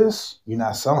piece of this, you're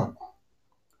not selling them.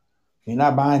 You're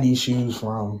not buying these shoes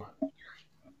from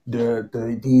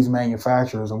these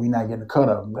manufacturers, and we're not getting a cut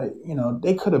of them.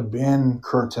 They could have been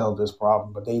curtailed this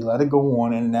problem, but they let it go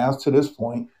on, and now it's to this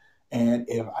point. And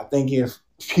if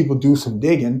people do some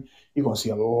digging, you're gonna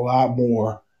see a lot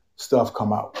more stuff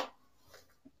come out.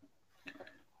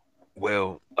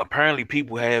 Well, apparently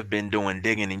people have been doing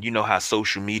digging, and you know how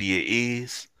social media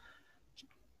is.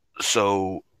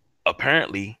 So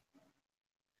apparently,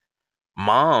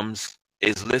 Moms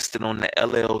is listed on the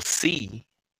LLC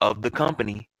of the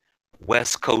company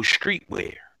West Coast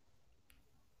Streetwear.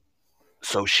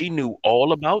 So she knew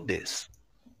all about this.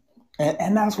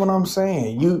 And that's what I'm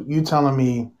saying. You telling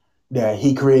me that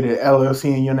he created an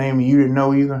LLC in your name and you didn't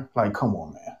know either? Like, come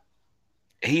on, man.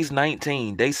 He's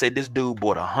 19. They said this dude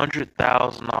bought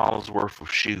 $100,000 worth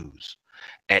of shoes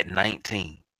at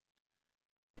 19.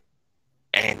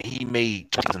 And he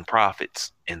made 20,000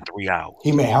 profits in 3 hours.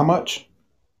 He made how much?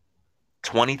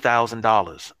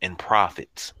 $20,000 in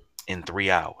profits in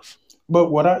 3 hours. But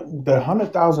the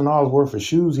 $100,000 worth of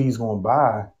shoes he's going to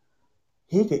buy,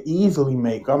 he could easily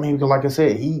make. I mean, like I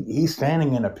said, he's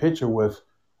standing in a picture with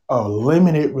a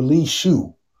limited release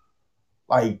shoe.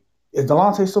 Like, is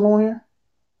Delonte still on here?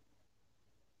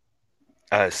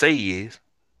 Say he is.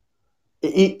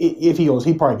 If he goes,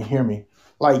 he probably can hear me.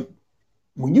 Like,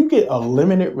 when you get a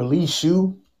limited release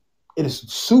shoe, it is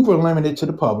super limited to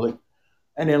the public.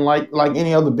 And then like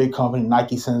any other big company,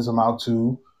 Nike sends them out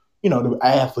to, the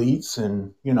athletes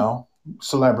and,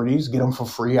 celebrities, get them for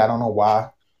free. I don't know why.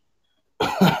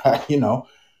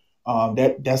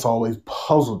 That's always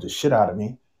puzzled the shit out of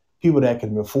me. People that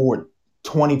can afford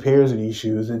 20 pairs of these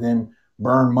shoes and then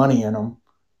burn money in them,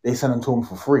 they send them to them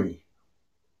for free.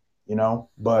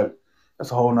 But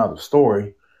that's a whole nother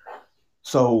story.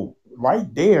 So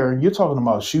right there, you're talking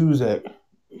about shoes at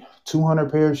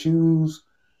 200 pair of shoes,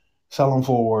 selling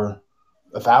for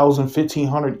 $1,000,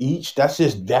 $1,500 each. That's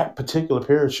just that particular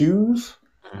pair of shoes.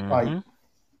 Mhm. Like,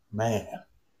 man.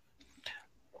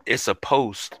 It's a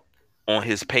post on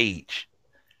his page.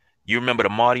 You remember the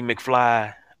Marty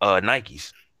McFly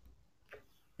Nikes?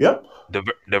 Yep.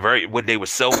 The very what they were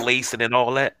self-lacing and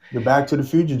all that. The Back to the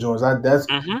Future joints.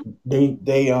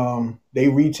 They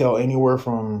retail anywhere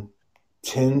from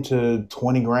 10 to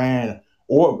 20 grand,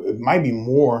 or it might be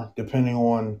more depending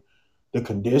on the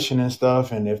condition and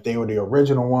stuff, and if they were the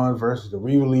original ones versus the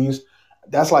re-release.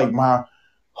 That's like my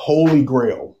holy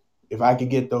grail. If I could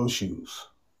get those shoes.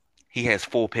 He has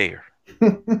 4 pair.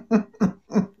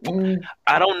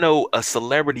 I don't know a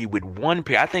celebrity with 1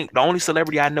 pair. I think the only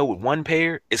celebrity I know with 1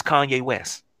 pair is Kanye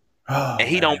West. And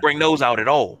he don't bring those out at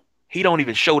all. He don't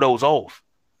even show those off.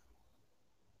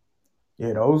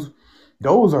 Yeah, those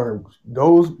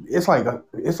it's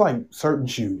like certain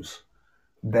shoes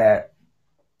that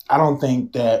I don't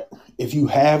think that if you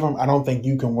have them, I don't think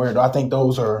you can wear them. I think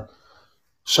those are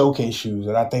showcase shoes.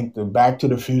 And I think the Back to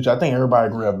the Future, I think everybody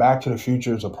agree, Back to the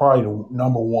Futures are probably the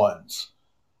number ones.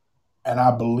 And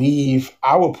I believe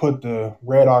I would put the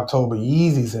Red October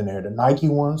Yeezys in there, the Nike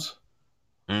ones.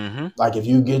 Mm-hmm. Like if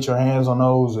you get your hands on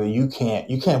those, you can't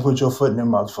put your foot in them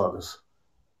motherfuckers.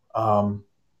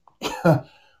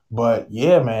 But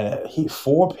yeah, man, he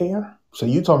 4 pair. So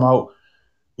you talking about,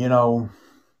 you know,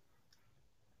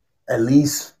 at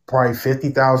least probably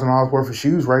 $50,000 worth of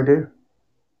shoes right there.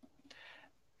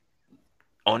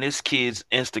 On this kid's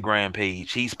Instagram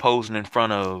page, he's posing in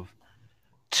front of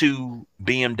 2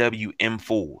 BMW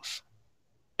M4s.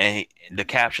 And the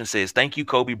caption says, "Thank you,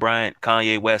 Kobe Bryant,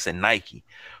 Kanye West, and Nike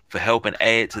for helping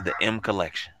add to the M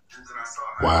collection."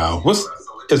 Wow.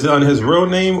 Is it under his real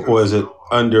name or is it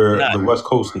under Nah, the West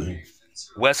Coast name?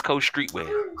 West Coast Streetwear.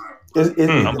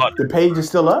 The page is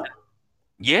still up?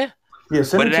 Yeah. Yeah,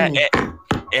 send it to me.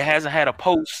 It hasn't had a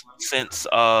post since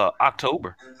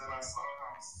October.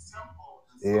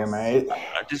 Yeah, man.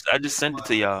 I just sent it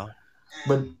to y'all.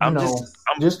 But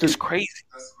it's crazy.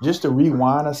 Just to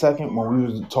rewind a second, when we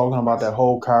was talking about that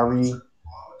whole Kyrie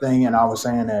thing, and I was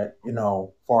saying that, you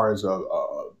know, as far as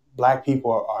black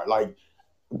people are like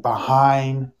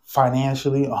behind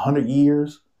financially 100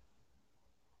 years.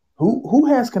 Who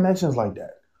has connections like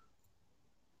that?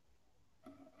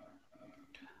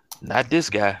 Not this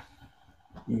guy.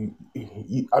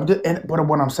 But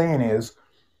what I'm saying is,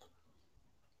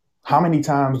 how many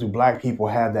times do black people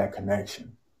have that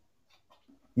connection?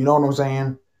 You know what I'm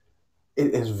saying?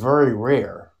 It is very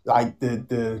rare. Like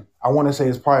I want to say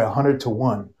it's probably 100 to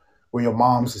 1 where your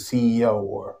mom's the CEO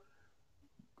or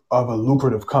of a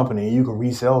lucrative company and you can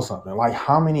resell something. Like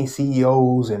how many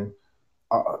CEOs and,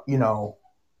 you know,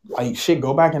 like shit,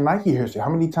 go back in Nike history. How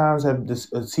many times have this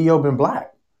CEO been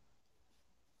black?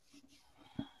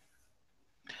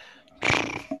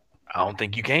 I don't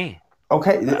think you can.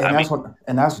 Okay, and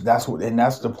that's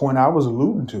the point I was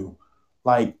alluding to.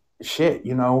 Like shit,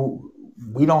 you know,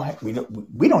 we don't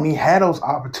even have those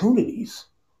opportunities.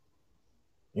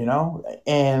 You know,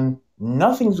 and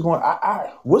nothing's going.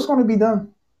 What's going to be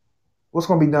done? What's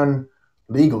going to be done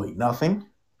legally? Nothing.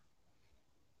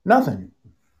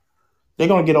 They're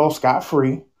going to get off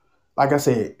scot-free. Like I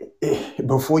said,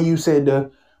 before you said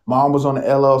the mom was on the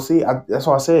LLC, that's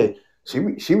what I said.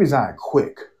 She resigned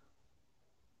quick.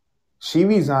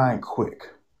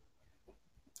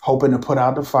 Hoping to put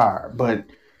out the fire. But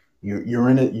you're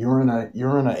in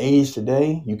an age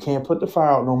today, you can't put the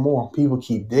fire out no more. People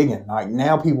keep digging. Like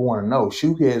now people want to know.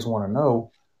 Shoeheads want to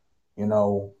know, you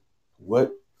know,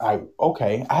 what I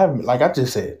haven't, like I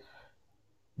just said,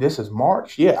 this is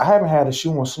March. Yeah, I haven't had a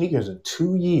shoe on sneakers in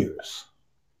 2 years.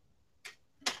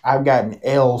 I've gotten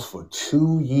L's for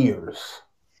 2 years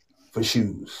for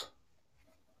shoes.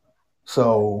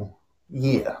 So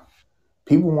yeah.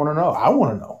 People want to know. I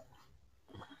want to know.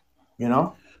 You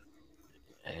know?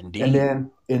 Indeed.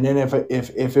 And then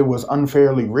if it was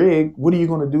unfairly rigged, what are you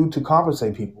going to do to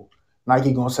compensate people?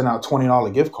 Nike going to send out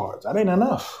 $20 gift cards. That ain't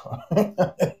enough.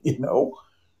 You know?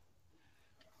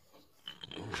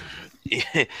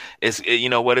 You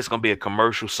know what? It's going to be a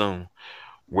commercial soon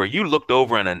where you looked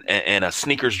over in a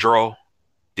sneakers drawer,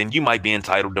 then you might be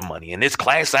entitled to money. And this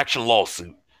class action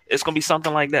lawsuit, it's going to be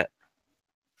something like that.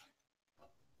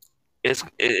 It's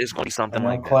going to be something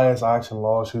like that. Class action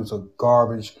lawsuits are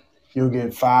garbage. You'll get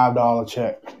 $5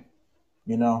 check.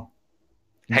 You know.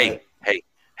 Hey!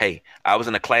 I was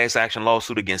in a class action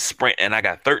lawsuit against Sprint, and I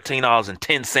got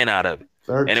 $13.10 out of it.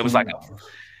 And it was like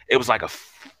a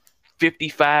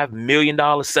 $55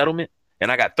 million settlement,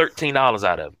 and I got $13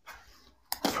 out of it.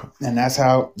 And that's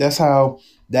how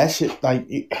that shit.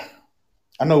 Like,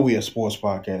 I know we're a sports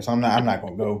podcast. I'm not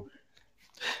gonna go.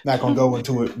 Not gonna go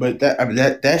into it, but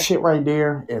that shit right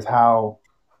there is how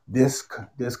this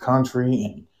country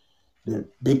and the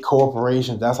big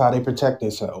corporations, that's how they protect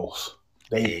themselves.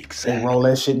 They roll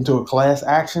that shit into a class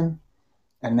action,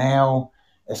 and now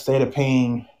instead of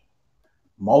paying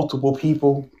multiple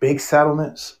people big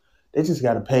settlements, they just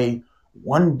got to pay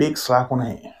one big slap on the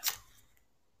hand.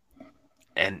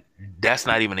 And that's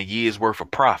not even a year's worth of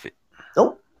profit.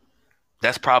 Nope.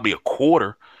 That's probably a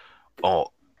quarter or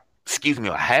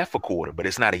a half a quarter, but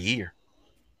it's not a year.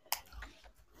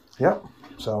 Yep.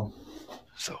 So,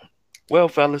 well,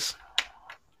 fellas,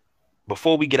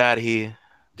 before we get out of here,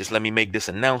 just let me make this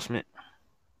announcement.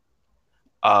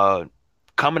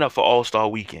 Coming up for All-Star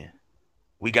Weekend,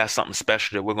 we got something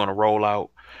special that we're going to roll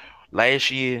out.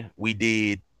 Last year, we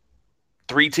did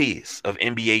 3 tiers of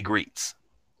NBA greats.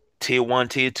 Tier 1,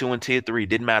 Tier 2, and Tier 3.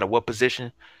 Didn't matter what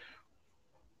position.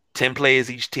 10 players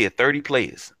each tier, 30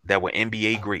 players that were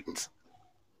NBA greats.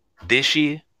 This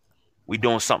year, we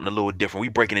doing something a little different. We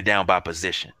breaking it down by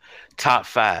position. Top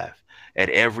 5 at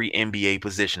every NBA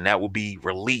position. That will be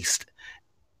released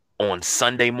on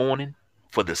Sunday morning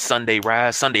for the Sunday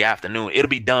rise, Sunday afternoon. It'll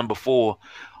be done before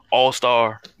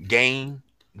All-Star game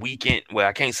weekend. Well,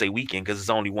 I can't say weekend because it's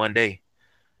only one day.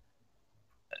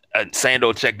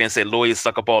 Sando checked in and said lawyers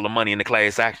suck up all the money in the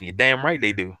class action. You're damn right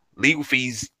they do. Legal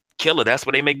fees killer. That's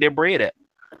where they make their bread at.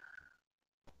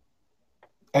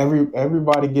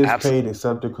 Everybody gets paid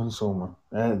except the consumer,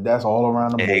 and that's all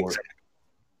around the board.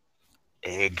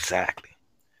 Exactly.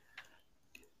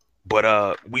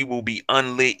 But we will be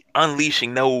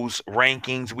unleashing those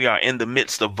rankings. We are in the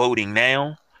midst of voting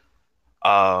now.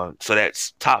 So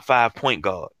that's top 5 point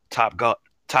guard, top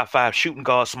 5 shooting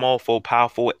guard, small forward, power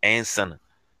forward, and center.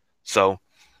 So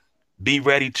be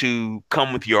ready to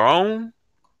come with your own.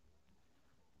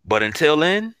 But until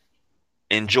then,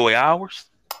 enjoy ours.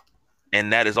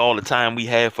 And that is all the time we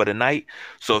have for tonight.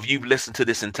 So if you've listened to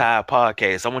this entire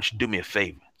podcast, I want you to do me a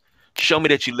favor. Show me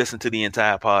that you listened to the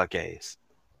entire podcast.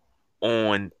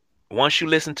 Once you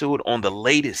listen to it on the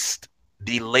latest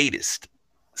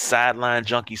Sideline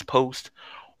Junkies post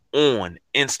on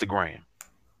Instagram,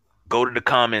 go to the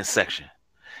comment section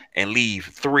and leave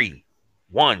 3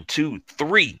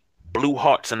 blue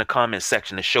hearts in the comment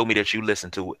section to show me that you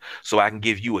listened to it so I can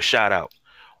give you a shout out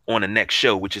on the next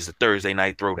show, which is the Thursday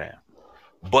Night Throwdown.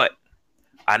 But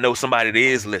I know somebody that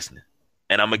is listening,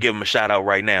 and I'm going to give them a shout out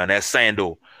right now, and that's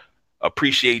Sando.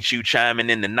 Appreciate you chiming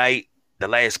in tonight. The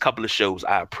last couple of shows,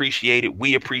 I appreciate it.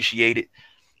 We appreciate it.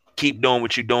 Keep doing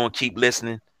what you're doing. Keep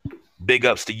listening. Big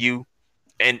ups to you.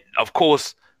 And, of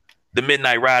course, the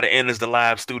Midnight Rider enters the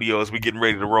live studio as we're getting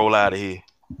ready to roll out of here.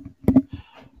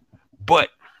 But,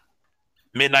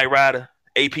 Midnight Rider,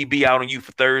 APB out on you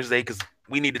for Thursday because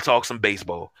we need to talk some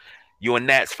baseball. You're a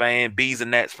Nats fan. B's a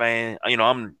Nats fan. You know,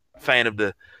 I'm a fan of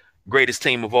the greatest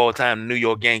team of all time, the New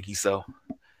York Yankees. So,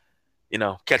 you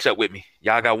know, catch up with me.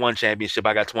 Y'all got 1 championship.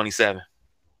 I got 27.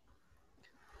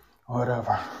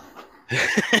 Whatever.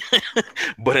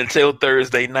 But until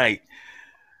Thursday night,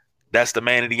 that's the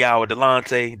man of the hour,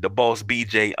 Delonte, the boss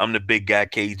BJ. I'm the big guy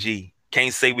KG.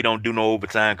 Can't say we don't do no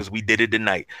overtime because we did it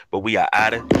tonight, but we are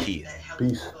out of here.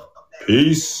 Peace.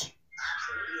 Peace.